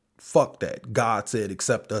like, fuck that. God said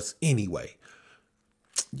accept us anyway.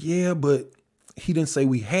 Yeah, but he didn't say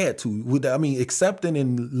we had to. I mean, accepting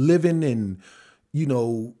and living and, you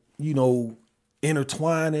know,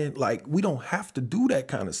 intertwining, like we don't have to do that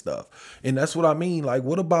kind of stuff. And that's what I mean. Like,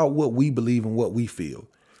 what about what we believe and what we feel?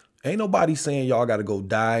 Ain't nobody saying y'all got to go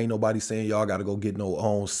die. Ain't nobody saying y'all got to go get no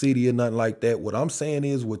own city or nothing like that. What I'm saying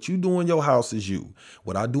is what you do in your house is you.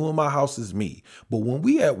 What I do in my house is me. But when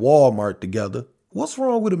we at Walmart together, what's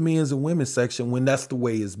wrong with the men's and women's section when that's the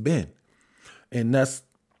way it's been? And that's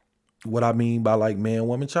what I mean by like man,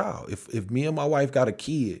 woman, child. If me and my wife got a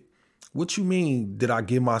kid, what you mean did I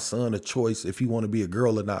give my son a choice if he want to be a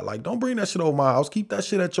girl or not? Like, don't bring that shit over my house. Keep that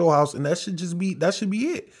shit at your house, and that should be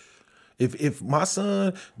it. If my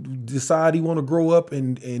son decide he want to grow up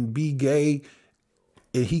and be gay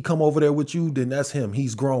and he come over there with you, then that's him.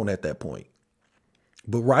 He's grown at that point.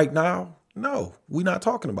 But right now, no, we're not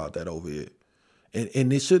talking about that over here.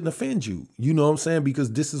 And it shouldn't offend you. You know what I'm saying?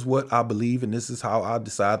 Because this is what I believe and this is how I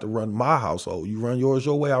decide to run my household. You run yours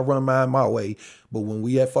your way, I run mine my way. But when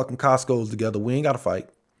we at fucking Costco's together, we ain't got to fight.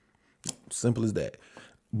 Simple as that.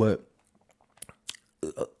 But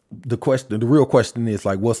the real question is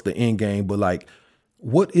like, what's the end game? But like,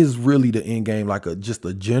 what is really the end game? Like just a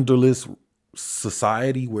genderless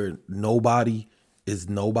society where nobody is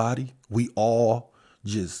nobody. We all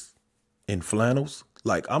just in flannels.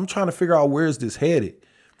 Like, I'm trying to figure out where is this headed,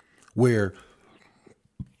 where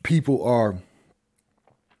people are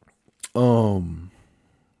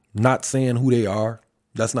not saying who they are.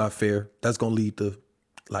 That's not fair. That's going to lead to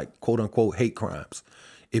like quote unquote hate crimes.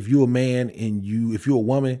 If you're a man and if you're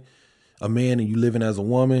a man and you living as a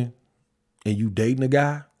woman and you dating a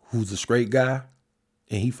guy who's a straight guy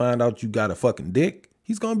and he find out you got a fucking dick,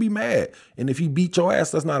 he's going to be mad. And if he beat your ass,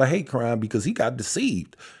 that's not a hate crime because he got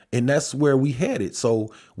deceived. And that's where we headed.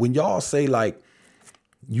 So when y'all say like,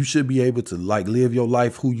 you should be able to like live your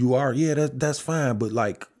life who you are. Yeah, that's fine. But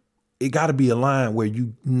like, it got to be a line where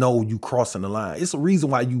you know you crossing the line. It's a reason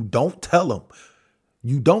why you don't tell him.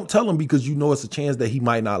 You don't tell him because you know it's a chance that he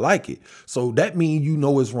might not like it. So that means you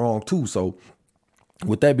know it's wrong too. So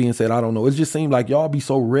with that being said, I don't know. It just seemed like y'all be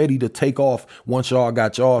so ready to take off once y'all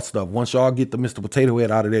got y'all stuff. Once y'all get the Mr. Potato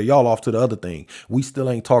Head out of there, y'all off to the other thing. We still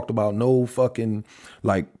ain't talked about no fucking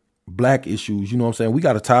like black issues. You know what I'm saying? We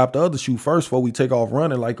got to tie up the other shoe first before we take off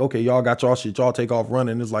running. Like, okay, y'all got y'all shit. Y'all take off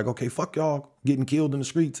running. It's like, okay, fuck y'all getting killed in the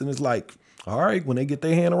streets. And it's like, all right, when they get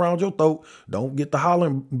their hand around your throat, don't get the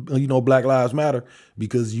hollering, Black Lives Matter,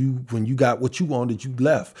 because when you got what you wanted, you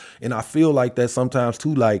left. And I feel like that sometimes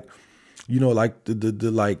too, like, like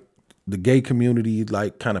the gay community,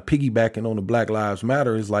 like kind of piggybacking on the Black Lives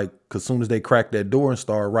Matter is like, cause soon as they crack that door and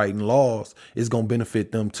start writing laws, it's going to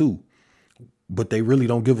benefit them too. But they really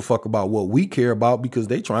don't give a fuck about what we care about because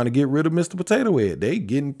they trying to get rid of Mr. Potato Head. They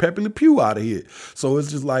getting Pepe Le Pew out of here. So it's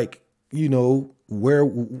just like,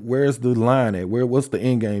 where's the line at? What's the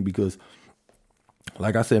end game? Because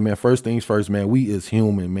like I said, man, first things first, man, we is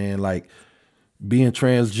human, man. Like being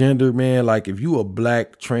transgender, man, like if you a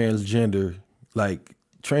black transgender, like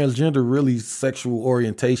transgender really sexual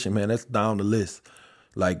orientation, man, that's down the list.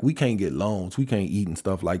 Like we can't get loans. We can't eat and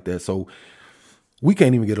stuff like that. So we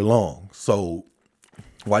can't even get along. So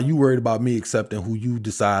while you worried about me accepting who you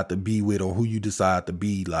decide to be with or who you decide to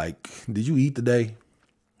be, like, did you eat today?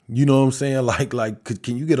 You know what I'm saying? Like,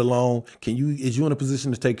 can you get along? Is you in a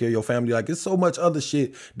position to take care of your family? Like, it's so much other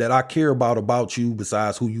shit that I care about you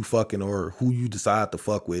besides who you fucking or who you decide to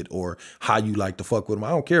fuck with or how you like to fuck with them. I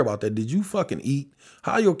don't care about that. Did you fucking eat?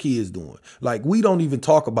 How your kids doing? Like, we don't even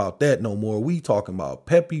talk about that no more. We talking about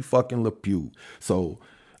Pepe fucking Le Pew. So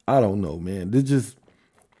I don't know, man.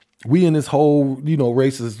 We in this whole,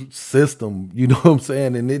 racist system, you know what I'm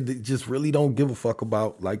saying? And it just really don't give a fuck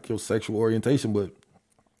about like your sexual orientation, but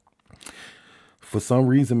for some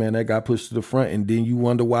reason, man, that got pushed to the front, and then you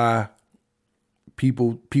wonder why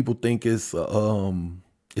people think it's an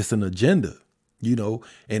agenda,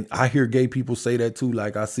 And I hear gay people say that too.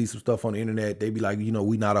 Like I see some stuff on the internet. They be like,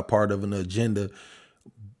 we not a part of an agenda,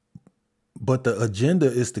 but the agenda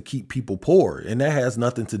is to keep people poor, and that has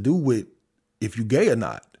nothing to do with if you gay or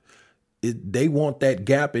not. They want that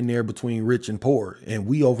gap in there between rich and poor, and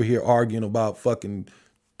we over here arguing about fucking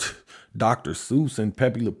Dr. Seuss and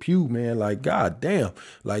Pepe Le Pew, man. Like, goddamn,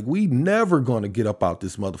 like we never gonna get up out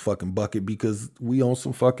this motherfucking bucket because we on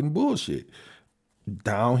some fucking bullshit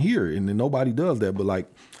down here, and then nobody does that. But like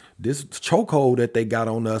this chokehold that they got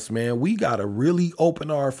on us, man, we gotta really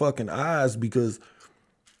open our fucking eyes because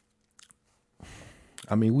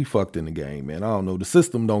I mean, we fucked in the game, man. I don't know. The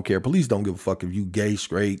system don't care. Police don't give a fuck if you gay,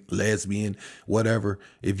 straight, lesbian, whatever.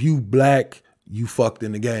 If you black, you fucked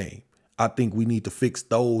in the game. I think we need to fix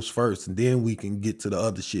those first, and then we can get to the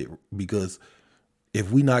other shit. Because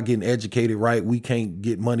if we not getting educated right, we can't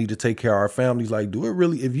get money to take care of our families. Like, do it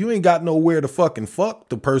really? If you ain't got nowhere to fucking fuck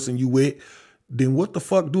the person you with, then what the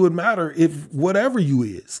fuck do it matter if whatever you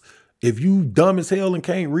is? If you dumb as hell and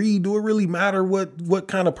can't read, do it really matter what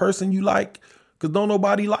kind of person you like? Because don't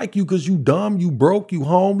nobody like you because you dumb, you broke, you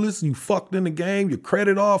homeless, you fucked in the game, your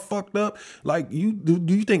credit all fucked up. Like, you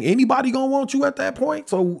do you think anybody gonna want you at that point?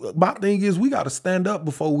 So my thing is we got to stand up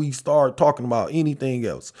before we start talking about anything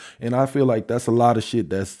else. And I feel like that's a lot of shit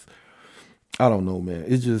that's, I don't know, man.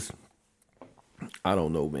 It's just, I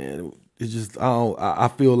don't know, man. It's just, I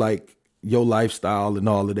feel like your lifestyle and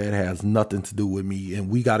all of that has nothing to do with me. And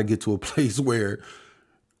we got to get to a place where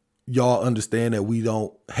y'all understand that we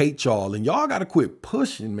don't hate y'all, and y'all got to quit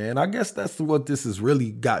pushing, man. I guess that's what this has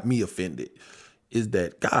really got me offended, is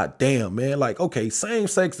that, god damn, man, like, okay, same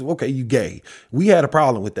sex, okay, you gay. We had a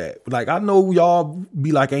problem with that. Like, I know y'all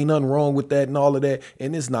be like, ain't nothing wrong with that and all of that,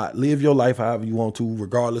 and it's not. Live your life however you want to,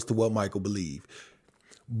 regardless to what Michael believe.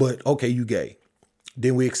 But, okay, you gay.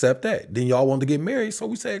 Then we accept that. Then y'all want to get married, so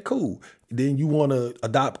we said, cool. Then you want to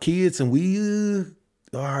adopt kids, and we,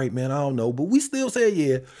 all right, man, I don't know, but we still said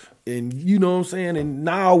yeah. And you know what I'm saying? And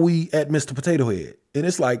now we at Mr. Potato Head. And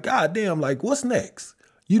it's like, god damn, like, what's next?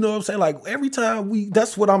 You know what I'm saying? Like, every time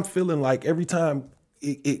that's what I'm feeling like. Every time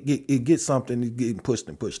it gets something, it's getting pushed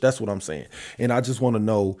and pushed. That's what I'm saying. And I just want to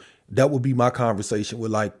know, that would be my conversation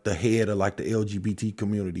with like the head of like the LGBT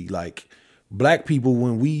community. Like, black people,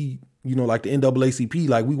 when we, you know, like the NAACP,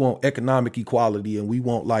 like, we want economic equality and we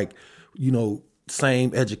want, like, you know,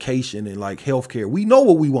 same education and like healthcare. We know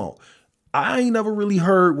what we want. I ain't never really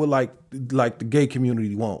heard what like the gay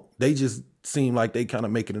community want. They just seem like they kind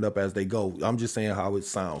of making it up as they go. I'm just saying how it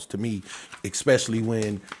sounds to me, especially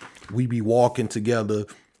when we be walking together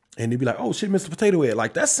and they be like, oh shit, Mr. Potato Head.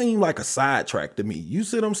 Like, that seemed like a sidetrack to me. You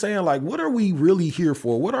see what I'm saying? Like, what are we really here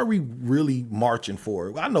for? What are we really marching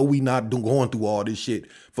for? I know we not going through all this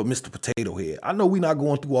shit for Mr. Potato Head. I know we not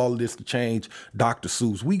going through all of this to change Dr.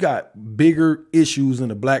 Seuss. We got bigger issues in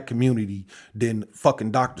the black community than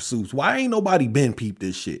fucking Dr. Seuss. Why ain't nobody been peeped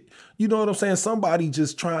this shit? You know what I'm saying? Somebody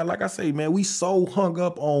just trying, like I say, man, we so hung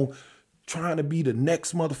up on trying to be the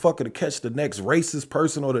next motherfucker to catch the next racist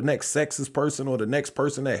person or the next sexist person or the next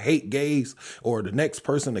person that hate gays or the next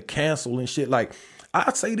person to cancel and shit. Like,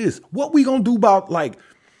 I'd say this, what we gonna do about, like,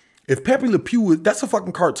 if Pepe Le Pew, that's a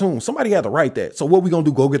fucking cartoon. Somebody had to write that. So what we gonna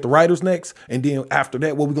do? Go get the writers next? And then after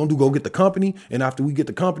that, what we gonna do? Go get the company? And after we get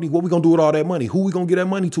the company, what we gonna do with all that money? Who we gonna get that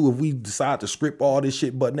money to if we decide to script all this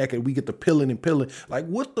shit butt naked? We get the pilling and pilling. Like,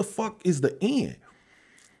 what the fuck is the end?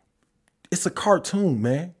 It's a cartoon,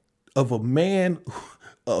 man, of a man,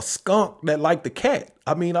 a skunk that liked the cat.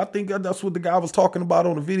 I mean, I think that's what the guy was talking about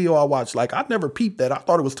on the video I watched. Like, I never peeped that. I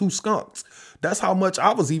thought it was two skunks. That's how much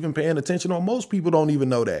I was even paying attention on. Most people don't even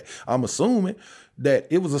know that. I'm assuming that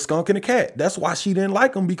it was a skunk and a cat. That's why she didn't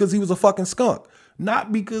like him, because he was a fucking skunk.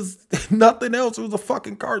 Not because nothing else. It was a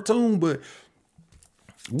fucking cartoon, but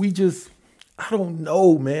we just, I don't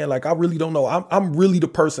know, man. Like, I really don't know. I'm really the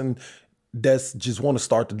person that's just want to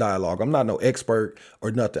start the dialogue. I'm not no expert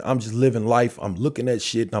or nothing. I'm just living life. I'm looking at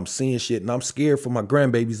shit and I'm seeing shit and I'm scared for my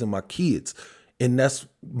grandbabies and my kids. And that's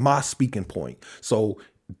my speaking point. So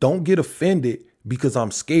don't get offended because I'm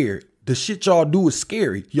scared. The shit y'all do is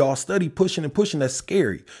scary. Y'all study pushing and pushing. That's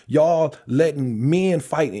scary. Y'all letting men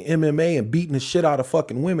fight in MMA and beating the shit out of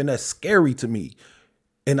fucking women. That's scary to me.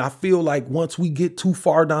 And I feel like once we get too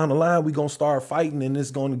far down the line, we're going to start fighting and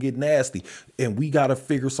it's going to get nasty. And we got to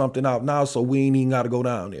figure something out now, so we ain't even got to go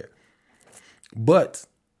down there. But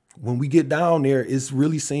when we get down there, it's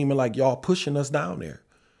really seeming like y'all pushing us down there.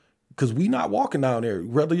 Because we not walking down there.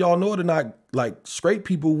 Whether y'all know it or not, like, straight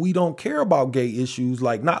people, we don't care about gay issues.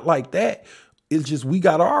 Like, not like that. It's just we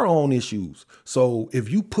got our own issues. So if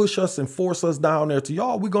you push us and force us down there to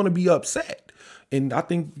y'all, we're going to be upset. And I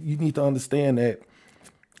think you need to understand that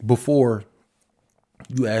before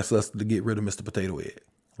you ask us to get rid of Mr. Potato Head.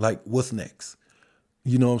 Like, what's next?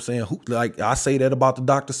 You know what I'm saying? Like, I say that about the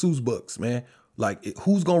Dr. Seuss books, man. Like,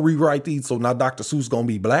 who's going to rewrite these? So now Dr. Seuss going to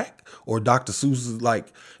be black? Or Dr. Seuss is like,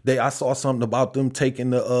 I saw something about them taking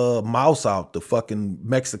the mouse out, the fucking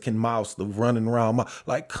Mexican mouse, the running around.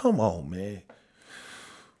 Like, come on, man.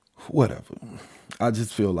 Whatever. I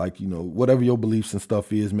just feel like, you know, whatever your beliefs and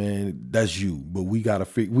stuff is, man, that's you. But we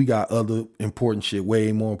got other important shit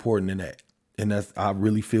way more important than that. And I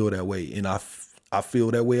really feel that way. And I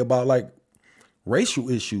feel that way about like racial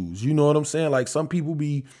issues. You know what I'm saying? Like some people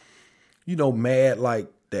be, mad like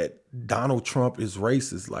that Donald Trump is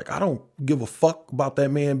racist. Like I don't give a fuck about that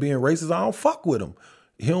man being racist. I don't fuck with him.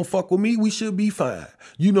 He don't fuck with me. We should be fine.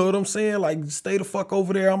 You know what I'm saying? Like stay the fuck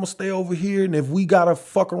over there. I'm gonna stay over here. And if we gotta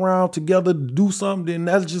fuck around together to do something, then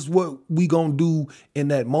that's just what we gonna do in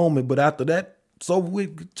that moment. But after that, so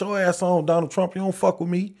get your ass on, Donald Trump. You don't fuck with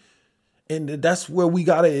me. And that's where we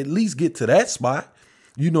gotta at least get to that spot.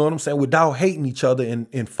 You know what I'm saying? Without hating each other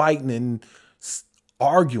and fighting and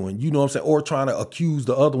arguing, you know what I'm saying? Or trying to accuse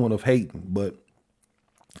the other one of hating. But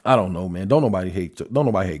I don't know, man. Don't nobody hate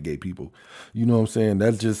gay people. You know what I'm saying?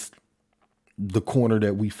 That's just the corner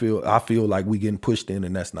that I feel like we getting pushed in,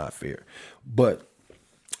 and that's not fair. But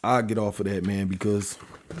I get off of that, man, because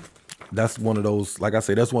that's one of those, like I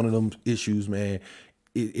say, that's one of them issues, man.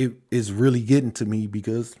 It is really getting to me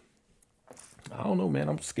because I don't know, man.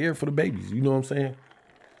 I'm scared for the babies. You know what I'm saying?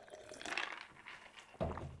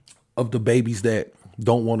 Of the babies that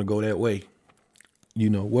don't want to go that way.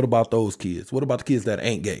 What about those kids? What about the kids that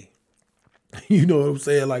ain't gay? You know what I'm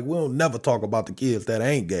saying? Like we'll never talk about the kids that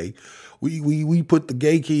ain't gay. We put the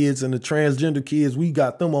gay kids and the transgender kids, we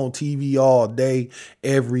got them on TV all day,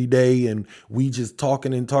 every day, and we just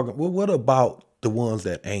talking and talking. Well, what about the ones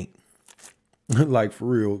that ain't? Like for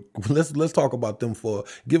real, let's talk about them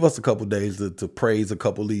give us a couple days to praise a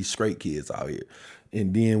couple of these straight kids out here,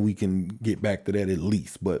 and then we can get back to that at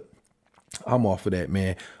least. But I'm off of that,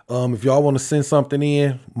 man. If y'all want to send something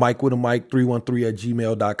in, Mike with a Mike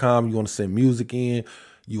 313@gmail.com. You want to send music in,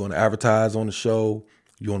 you want to advertise on the show,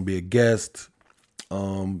 you want to be a guest,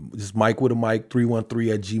 just Mike with a Mike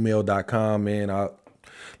 313@gmail.com, man.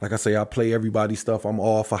 Like I say, I play everybody's stuff. I'm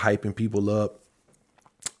all for hyping people up.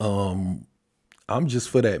 I'm just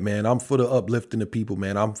for that, man. I'm for the uplifting the people,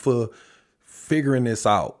 man. I'm for figuring this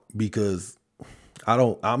out because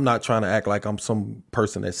I'm not trying to act like I'm some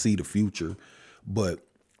person that see the future, but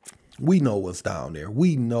we know what's down there.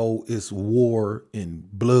 We know it's war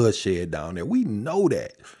and bloodshed down there. We know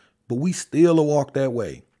that, but we still walk that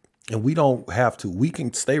way, and we don't have to. We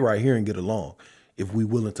can stay right here and get along if we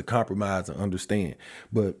willing to compromise and understand.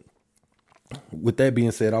 But with that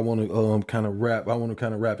being said, I want to kind of wrap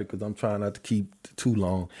it because I'm trying not to keep too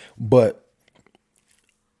long. But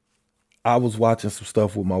I was watching some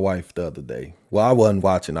stuff with my wife the other day. Well, I wasn't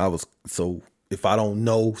watching. So if I don't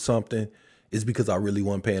know something, it's because I really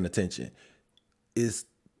wasn't paying attention. It's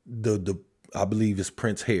I believe it's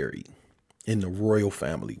Prince Harry in the royal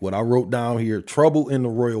family. What I wrote down here, trouble in the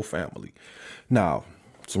royal family. Now,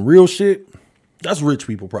 some real shit, that's rich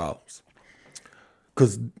people problems.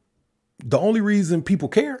 Because the only reason people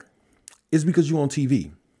care is because you're on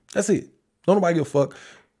TV. That's it. Don't nobody give a fuck.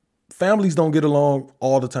 Families don't get along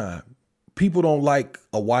all the time. People don't like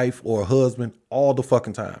a wife or a husband all the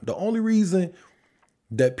fucking time. The only reason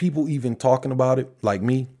that people even talking about it, like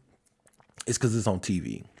me, is because it's on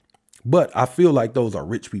TV. But I feel like those are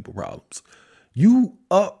rich people problems. You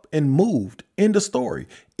up and moved in the story.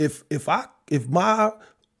 If my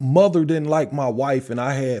mother didn't like my wife and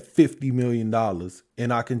I had $50 million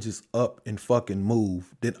and I can just up and fucking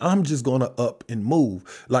move, then I'm just going to up and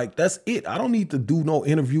move. Like, that's it. I don't need to do no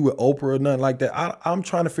interview with Oprah or nothing like that. I'm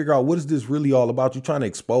trying to figure out, what is this really all about? You trying to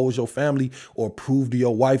expose your family or prove to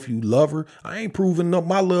your wife you love her? I ain't proving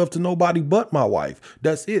my love to nobody but my wife.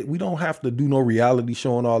 That's it. We don't have to do no reality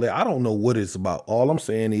show and all that. I don't know what it's about. All I'm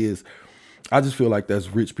saying is, I just feel like that's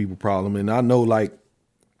rich people problem. And I know, like,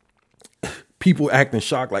 people acting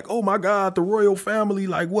shocked, like, oh my God, the royal family,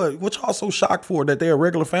 like what y'all so shocked for, that they're a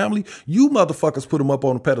regular family? You motherfuckers put them up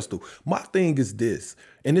on a pedestal. My thing is this,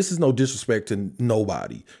 and this is no disrespect to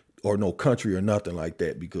nobody or no country or nothing like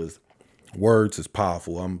that, because words is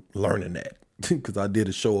powerful. I'm learning that because I did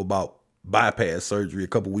a show about bypass surgery a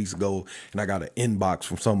couple weeks ago, and I got an inbox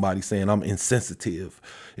from somebody saying I'm insensitive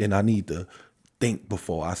and I need to think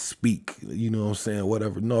before I speak. You know what I'm saying?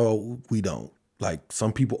 Whatever. No, we don't. Like,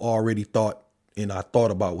 some people already thought, and I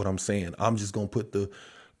thought about what I'm saying. I'm just going to put the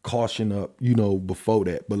caution up, before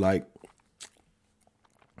that. But, like,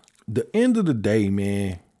 the end of the day,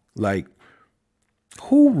 man, like,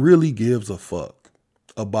 who really gives a fuck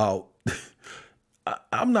about,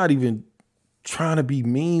 I'm not even trying to be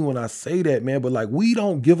mean when I say that, man, but like we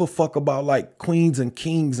don't give a fuck about like queens and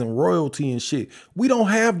kings and royalty and shit. We don't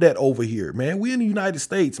have that over here, man. We in the United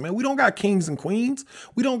States, man. We don't got kings and queens.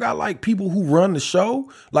 We don't got like people who run the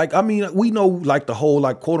show. Like, I mean, we know like the whole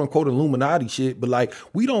like quote unquote Illuminati shit, but like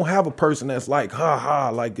we don't have a person that's like, ha ha,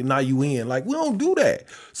 like now you in. Like we don't do that.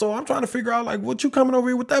 So I'm trying to figure out like what you coming over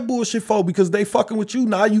here with that bullshit for, because they fucking with you.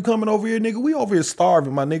 Now you coming over here, nigga. We over here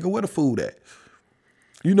starving, my nigga. Where the food at?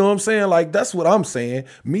 You know what I'm saying? Like, that's what I'm saying.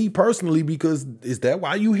 Me personally, because is that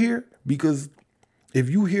why you here? Because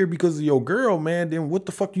if you here because of your girl, man, then what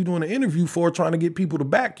the fuck you doing an interview for, trying to get people to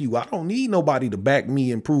back you? I don't need nobody to back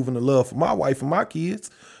me in proving the love for my wife and my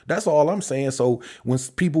kids. That's all I'm saying. So when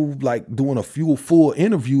people like doing a full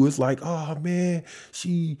interview, it's like, oh man,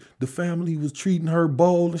 the family was treating her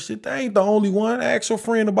bold and shit. They ain't the only one. Ask your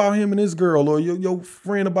friend about him and his girl, or your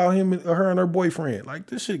friend about him and her and her boyfriend. Like,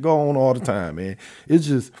 this shit go on all the time, man. It's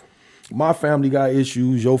just, my family got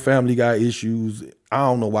issues. Your family got issues. I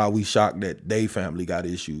don't know why we shocked that they family got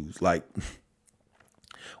issues. Like,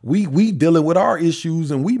 we dealing with our issues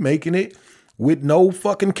and we making it with no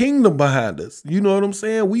fucking kingdom behind us. You know what I'm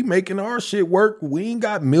saying? We making our shit work. We ain't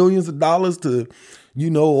got millions of dollars to,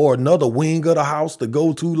 or another wing of the house to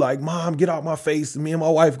go to. Like, Mom, get out my face. Me and my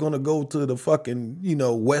wife gonna go to the fucking,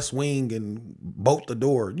 West Wing and bolt the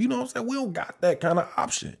door. You know what I'm saying? We don't got that kind of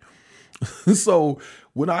option. So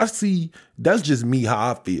when I see, that's just me,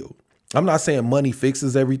 how I feel. I'm not saying money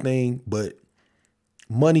fixes everything, but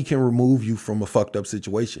money can remove you from a fucked up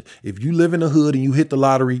situation. If you live in the hood and you hit the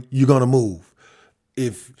lottery, you're gonna move.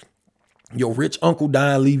 If your rich uncle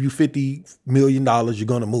die and leave you $50 million, you're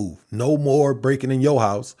gonna move. No more breaking in your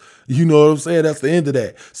house. You know what I'm saying? That's the end of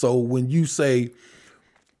that. So when you say,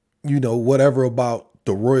 whatever about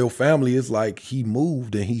the royal family, it's like he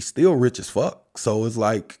moved and he's still rich as fuck. So it's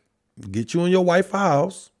like, get you and your wife a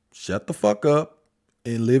house, shut the fuck up,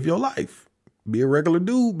 and live your life. Be a regular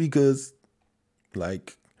dude, because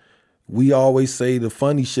like we always say the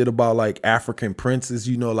funny shit about like African princes,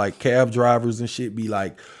 like cab drivers and shit be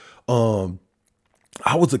like,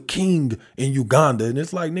 I was a king in Uganda. And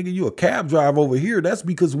it's like, nigga, you a cab driver over here. That's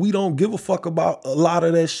because we don't give a fuck about a lot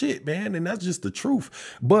of that shit, man. And that's just the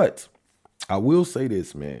truth. But I will say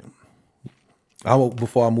this, man.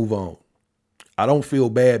 Before I move on, I don't feel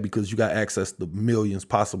bad because you got access to millions,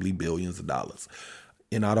 possibly billions of dollars.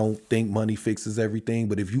 And I don't think money fixes everything.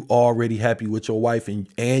 But if you already happy with your wife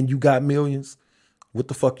and you got millions, what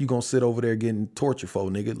the fuck you gonna sit over there getting tortured for,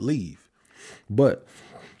 nigga? Leave.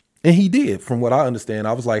 And he did, from what I understand.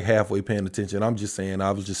 I was like halfway paying attention. I'm just saying,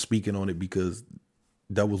 I was just speaking on it because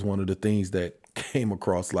that was one of the things that came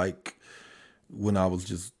across like when I was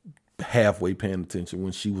just halfway paying attention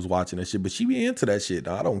when she was watching that shit. But she be into that shit.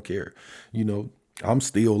 I don't care. I'm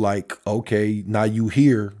still like, okay, now you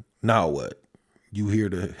here. Now what? You here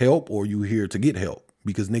to help or you here to get help?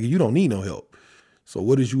 Because nigga, you don't need no help. So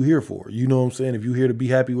what is you here for? You know what I'm saying? If you here to be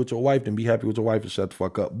happy with your wife, then be happy with your wife and shut the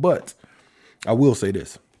fuck up. But I will say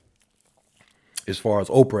this. As far as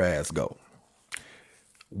Oprah ass go,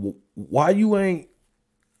 why you ain't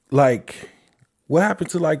like, what happened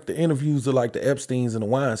to like the interviews of like the Epsteins and the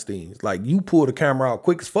Weinsteins? Like, you pull the camera out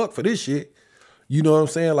quick as fuck for this shit. You know what I'm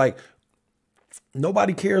saying? Like,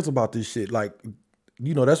 nobody cares about this shit. Like,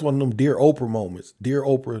 that's one of them Dear Oprah moments. Dear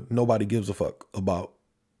Oprah, nobody gives a fuck about,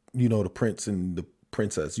 the prince and the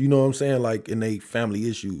princess. You know what I'm saying? Like, in they family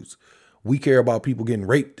issues. We care about people getting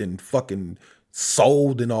raped and fucking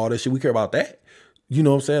sold and all that shit. We care about that. You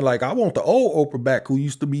know what I'm saying? Like, I want the old Oprah back, who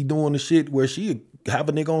used to be doing the shit where she'd have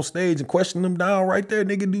a nigga on stage and question them down right there.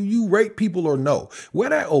 Nigga, do you rape people or no? Where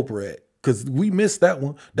that Oprah at? Because we missed that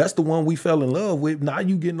one. That's the one we fell in love with. Now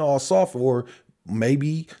you getting all soft, or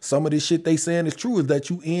maybe some of this shit they saying is true, is that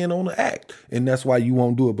you in on the act. And that's why you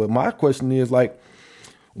won't do it. But my question is, like,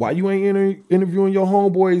 why you ain't interviewing your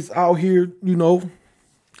homeboys out here,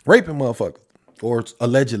 raping motherfuckers, or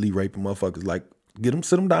allegedly raping motherfuckers? Like,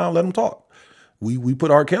 sit them down, let them talk. We put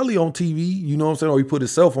R. Kelly on TV, you know what I'm saying? Or he put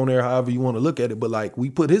himself on there, however you want to look at it. But like, we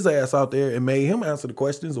put his ass out there and made him answer the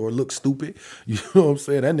questions or look stupid. You know what I'm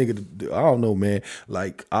saying? That nigga, I don't know, man.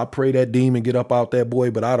 Like, I pray that demon get up out that boy,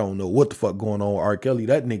 but I don't know what the fuck going on with R. Kelly.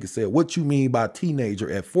 That nigga said, what you mean by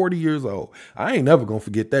teenager at 40 years old? I ain't never gonna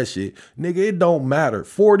forget that shit. Nigga, it don't matter.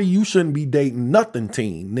 40, you shouldn't be dating nothing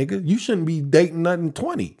teen, nigga. You shouldn't be dating nothing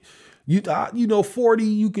 20. 40,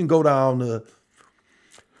 you can go down to,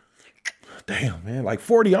 damn, man, like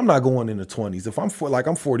 40, I'm not going in the 20s. If I'm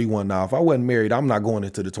 41 now, if I wasn't married, I'm not going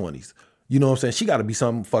into the 20s. You know what I'm saying? She got to be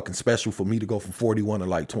something fucking special for me to go from 41 to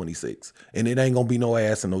like 26. And it ain't going to be no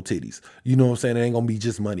ass and no titties. You know what I'm saying? It ain't going to be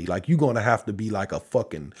just money. Like, you going to have to be like a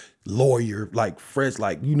fucking lawyer, like fresh,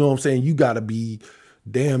 like, you know what I'm saying? You got to be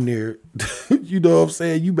damn near, you know what I'm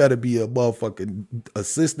saying? You better be a motherfucking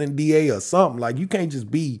assistant DA or something. Like, you can't just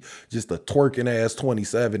be just a twerking ass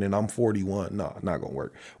 27 and I'm 41. No, not going to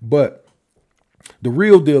work. But the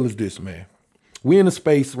real deal is this, man. We in a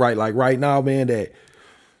space, right, like right now, man, that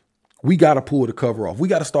we got to pull the cover off. We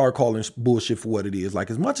got to start calling bullshit for what it is. Like,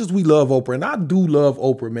 as much as we love Oprah, and I do love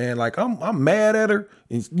Oprah, man, like I'm mad at her.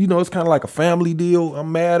 And, you know, it's kind of like a family deal.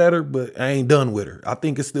 I'm mad at her, but I ain't done with her. I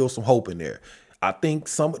think it's still some hope in there. I think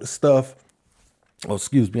some of the stuff, I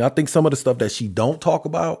think some of the stuff that she don't talk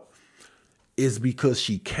about is because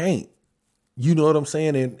she can't. You know what I'm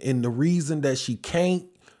saying? And the reason that she can't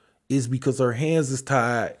is because her hands is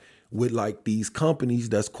tied with like these companies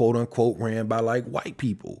that's quote unquote ran by like white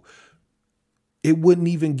people. It wouldn't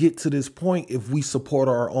even get to this point if we support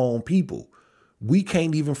our own people. We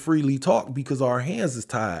can't even freely talk because our hands is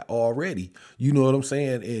tied already. You know what I'm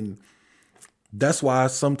saying? And that's why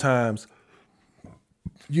sometimes,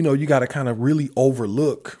 you know, you got to kind of really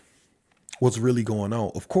overlook what's really going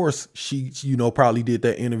on. Of course, she, you know, probably did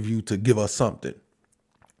that interview to give us something.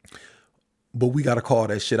 But we got to call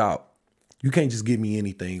that shit out. You can't just give me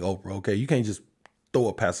anything, Oprah, okay? You can't just throw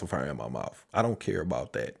a pacifier in my mouth. I don't care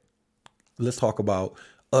about that. Let's talk about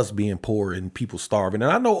us being poor and people starving.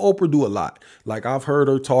 And I know Oprah do a lot. Like, I've heard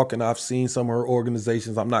her talk and I've seen some of her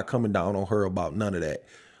organizations. I'm not coming down on her about none of that.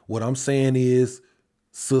 What I'm saying is,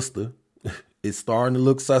 sister, it's starting to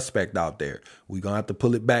look suspect out there. We're going to have to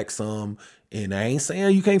pull it back some. And I ain't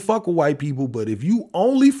saying you can't fuck with white people, but if you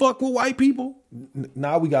only fuck with white people,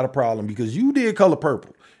 now we got a problem because you did Color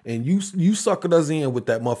Purple. And you suckered us in with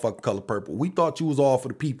that motherfucking Color Purple. We thought you was all for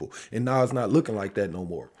the people. And now it's not looking like that no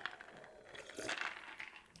more.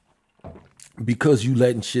 Because you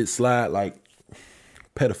letting shit slide like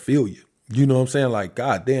pedophilia. You know what I'm saying? Like,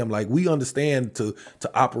 goddamn, like we understand to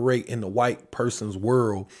operate in the white person's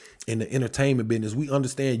world, in the entertainment business. We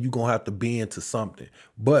understand you're going to have to bend to something.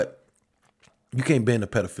 But you can't bend to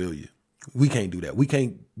pedophilia. We can't do that. We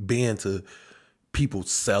can't bend to people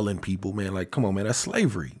selling people, man. Like, come on, man, that's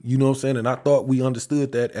slavery. You know what I'm saying? And I thought we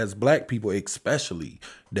understood that as black people, especially,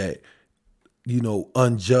 that, you know,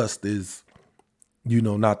 unjust is, you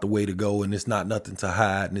know, not the way to go, and it's not nothing to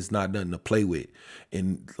hide, and it's not nothing to play with.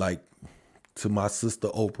 And like, to my sister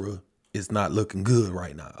Oprah, it's not looking good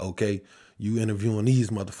right now, okay? You interviewing these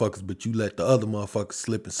motherfuckers, but you let the other motherfuckers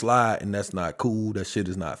slip and slide, and that's not cool. That shit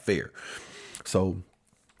is not fair. So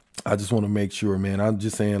I just want to make sure, man. I'm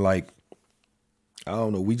just saying, like, I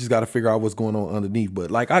don't know. We just got to figure out what's going on underneath.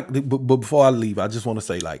 But like, but before I leave, I just want to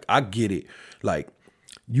say, like, I get it. Like,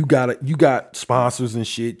 you got sponsors and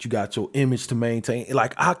shit. You got your image to maintain.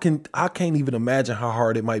 Like, I can't even imagine how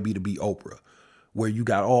hard it might be to be Oprah, where you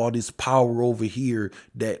got all this power over here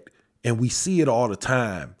and we see it all the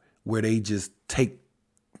time, where they just take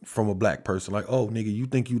from a black person. Like, oh, nigga, you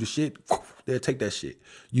think you the shit? They'll take that shit.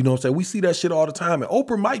 You know what I'm saying? We see that shit all the time. And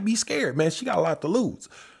Oprah might be scared, man. She got a lot to lose.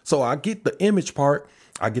 So I get the image part.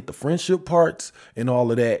 I get the friendship parts and all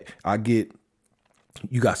of that. I get,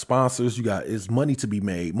 you got sponsors, it's money to be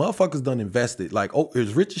made. Motherfuckers done invested. Like, oh,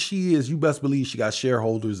 as rich as she is, you best believe she got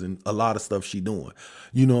shareholders and a lot of stuff she doing.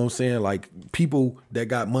 You know what I'm saying? Like, people that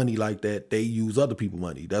got money like that, they use other people's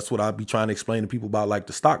money. That's what I be trying to explain to people about, like,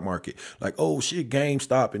 the stock market. Like, oh shit,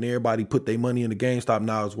 GameStop, and everybody put their money into GameStop.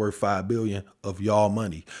 Now it's worth $5 billion of y'all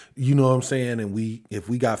money. You know what I'm saying? And if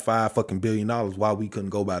we got $5 fucking billion, why we couldn't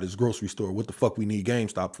go by this grocery store? What the fuck we need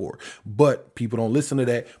GameStop for? But people don't listen to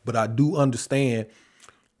that. But I do understand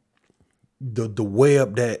the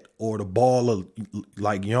web that, or the ball of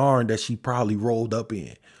like yarn that she probably rolled up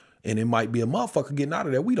in. And it might be a motherfucker getting out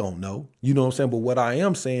of there. We don't know. You know what I'm saying? But what I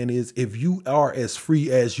am saying is, if you are as free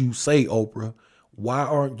as you say, Oprah, why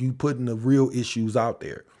aren't you putting the real issues out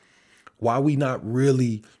there? Why are we not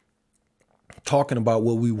really talking about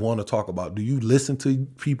what we want to talk about? Do you listen to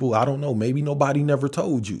people? I don't know. Maybe nobody never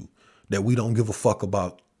told you that we don't give a fuck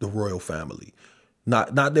about the royal family.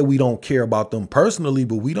 Not that we don't care about them personally,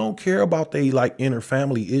 but we don't care about they like inner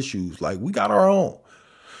family issues. Like, we got our own.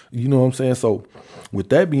 You know what I'm saying? So with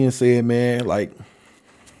that being said, man, like,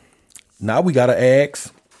 now we got to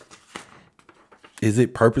ask, is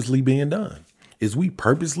it purposely being done? Is we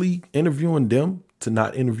purposely interviewing them to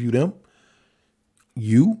not interview them?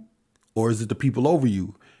 You? Or is it the people over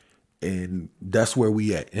you? And that's where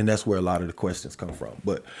we at. And that's where a lot of the questions come from.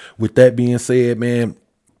 But with that being said, man,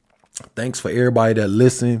 thanks for everybody that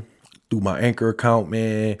listen. through my Anchor account,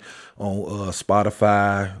 man, on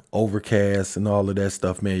Spotify, Overcast, and all of that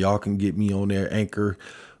stuff, man. Y'all can get me on there, Anchor,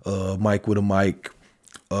 Mike with a Mic.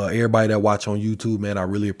 Everybody that watch on YouTube, man, I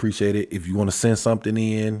really appreciate it. If you want to send something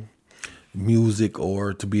in, music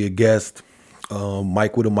or to be a guest,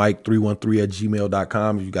 Mike with a Mic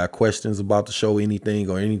 313@gmail.com. If you got questions about the show, anything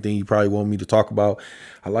you probably want me to talk about,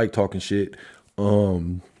 I like talking shit.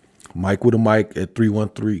 Mike with a Mic at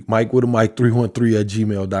 313, Mike with a Mic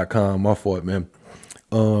 313@gmail.com. My fault, man.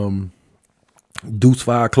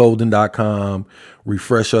 Deuce5clothing.com,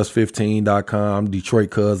 refreshus15.com,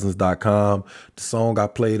 detroitcousins.com. The song I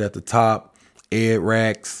played at the top, Ed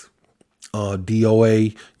Rax,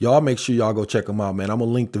 DOA. Y'all make sure y'all go check them out, man. I'm gonna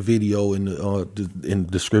link the video in the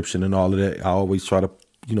description and all of that. I always try to,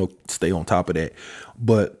 stay on top of that.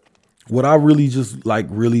 But what I really just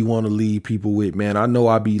really want to leave people with, man, I know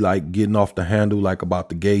I be getting off the handle about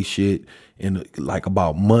the gay shit and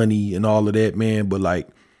about money and all of that, man. But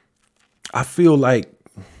I feel like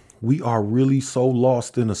we are really so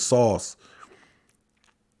lost in the sauce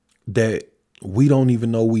that we don't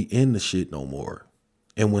even know we in the shit no more.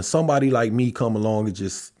 And when somebody like me come along and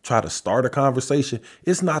just try to start a conversation,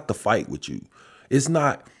 it's not to fight with you.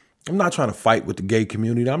 I'm not trying to fight with the gay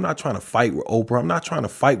community. I'm not trying to fight with Oprah. I'm not trying to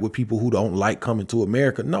fight with people who don't like coming to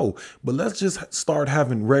America. No, but let's just start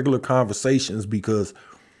having regular conversations, because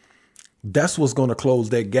that's what's going to close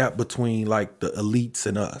that gap between the elites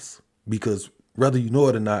and us. Because whether you know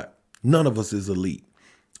it or not, none of us is elite.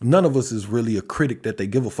 None of us is really a critic that they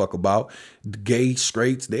give a fuck about. The gay,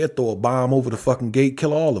 straights, they'll throw a bomb over the fucking gate,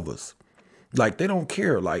 kill all of us. They don't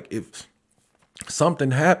care. If something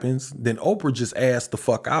happens, then Oprah just asks the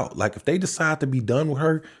fuck out. If they decide to be done with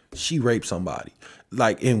her, she raped somebody.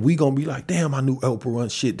 And we gonna be damn, I knew Oprah run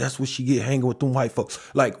shit. That's what she get hanging with them white folks.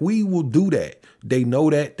 We will do that. They know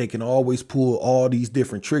that. They can always pull all these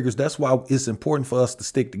different triggers. That's why it's important for us to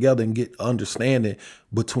stick together and get understanding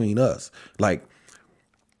between us.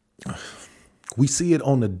 We see it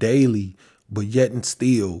on the daily, but yet and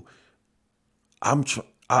still, I'm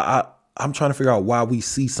trying to figure out why we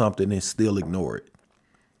see something and still ignore it.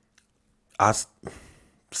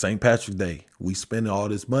 St. Patrick's Day, we spending all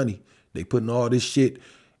this money. They putting all this shit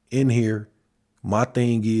in here. My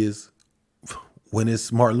thing is, when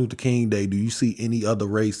it's Martin Luther King Day, do you see any other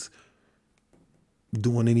race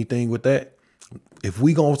doing anything with that? If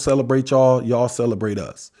we gonna celebrate y'all celebrate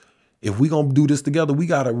us. If we gonna do this together, we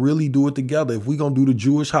gotta really do it together. If we gonna do the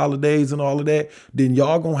Jewish holidays and all of that, then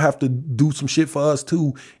y'all gonna have to do some shit for us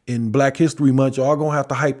too. In Black History Month, y'all gonna have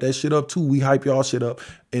to hype that shit up too. We hype y'all shit up.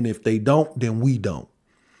 And if they don't, then we don't.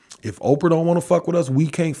 If Oprah don't want to fuck with us, we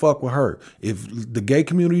can't fuck with her. If the gay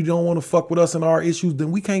community don't want to fuck with us and our issues,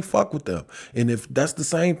 then we can't fuck with them. And if that's the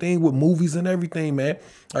same thing with movies and everything, man,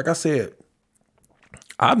 like I said,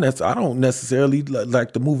 I don't necessarily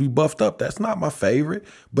like the movie Buffed Up. That's not my favorite,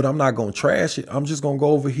 but I'm not going to trash it. I'm just going to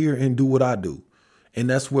go over here and do what I do. And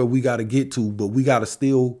that's where we got to get to, but we got to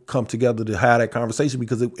still come together to have that conversation,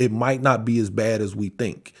 because it might not be as bad as we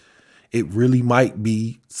think. It really might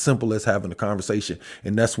be simple as having a conversation.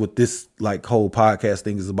 And that's what this whole podcast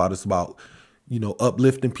thing is about. It's about,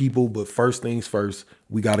 uplifting people. But first things first,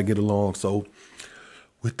 we got to get along. So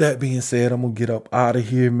with that being said, I'm going to get up out of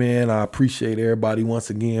here, man. I appreciate everybody once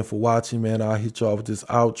again for watching, man. I'll hit y'all with this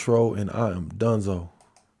outro, and I am Dunzo.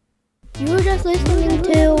 You were just listening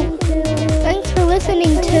to. Thanks for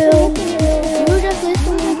listening to. You were just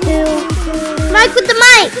listening to. Mike with the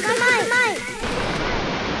Mic.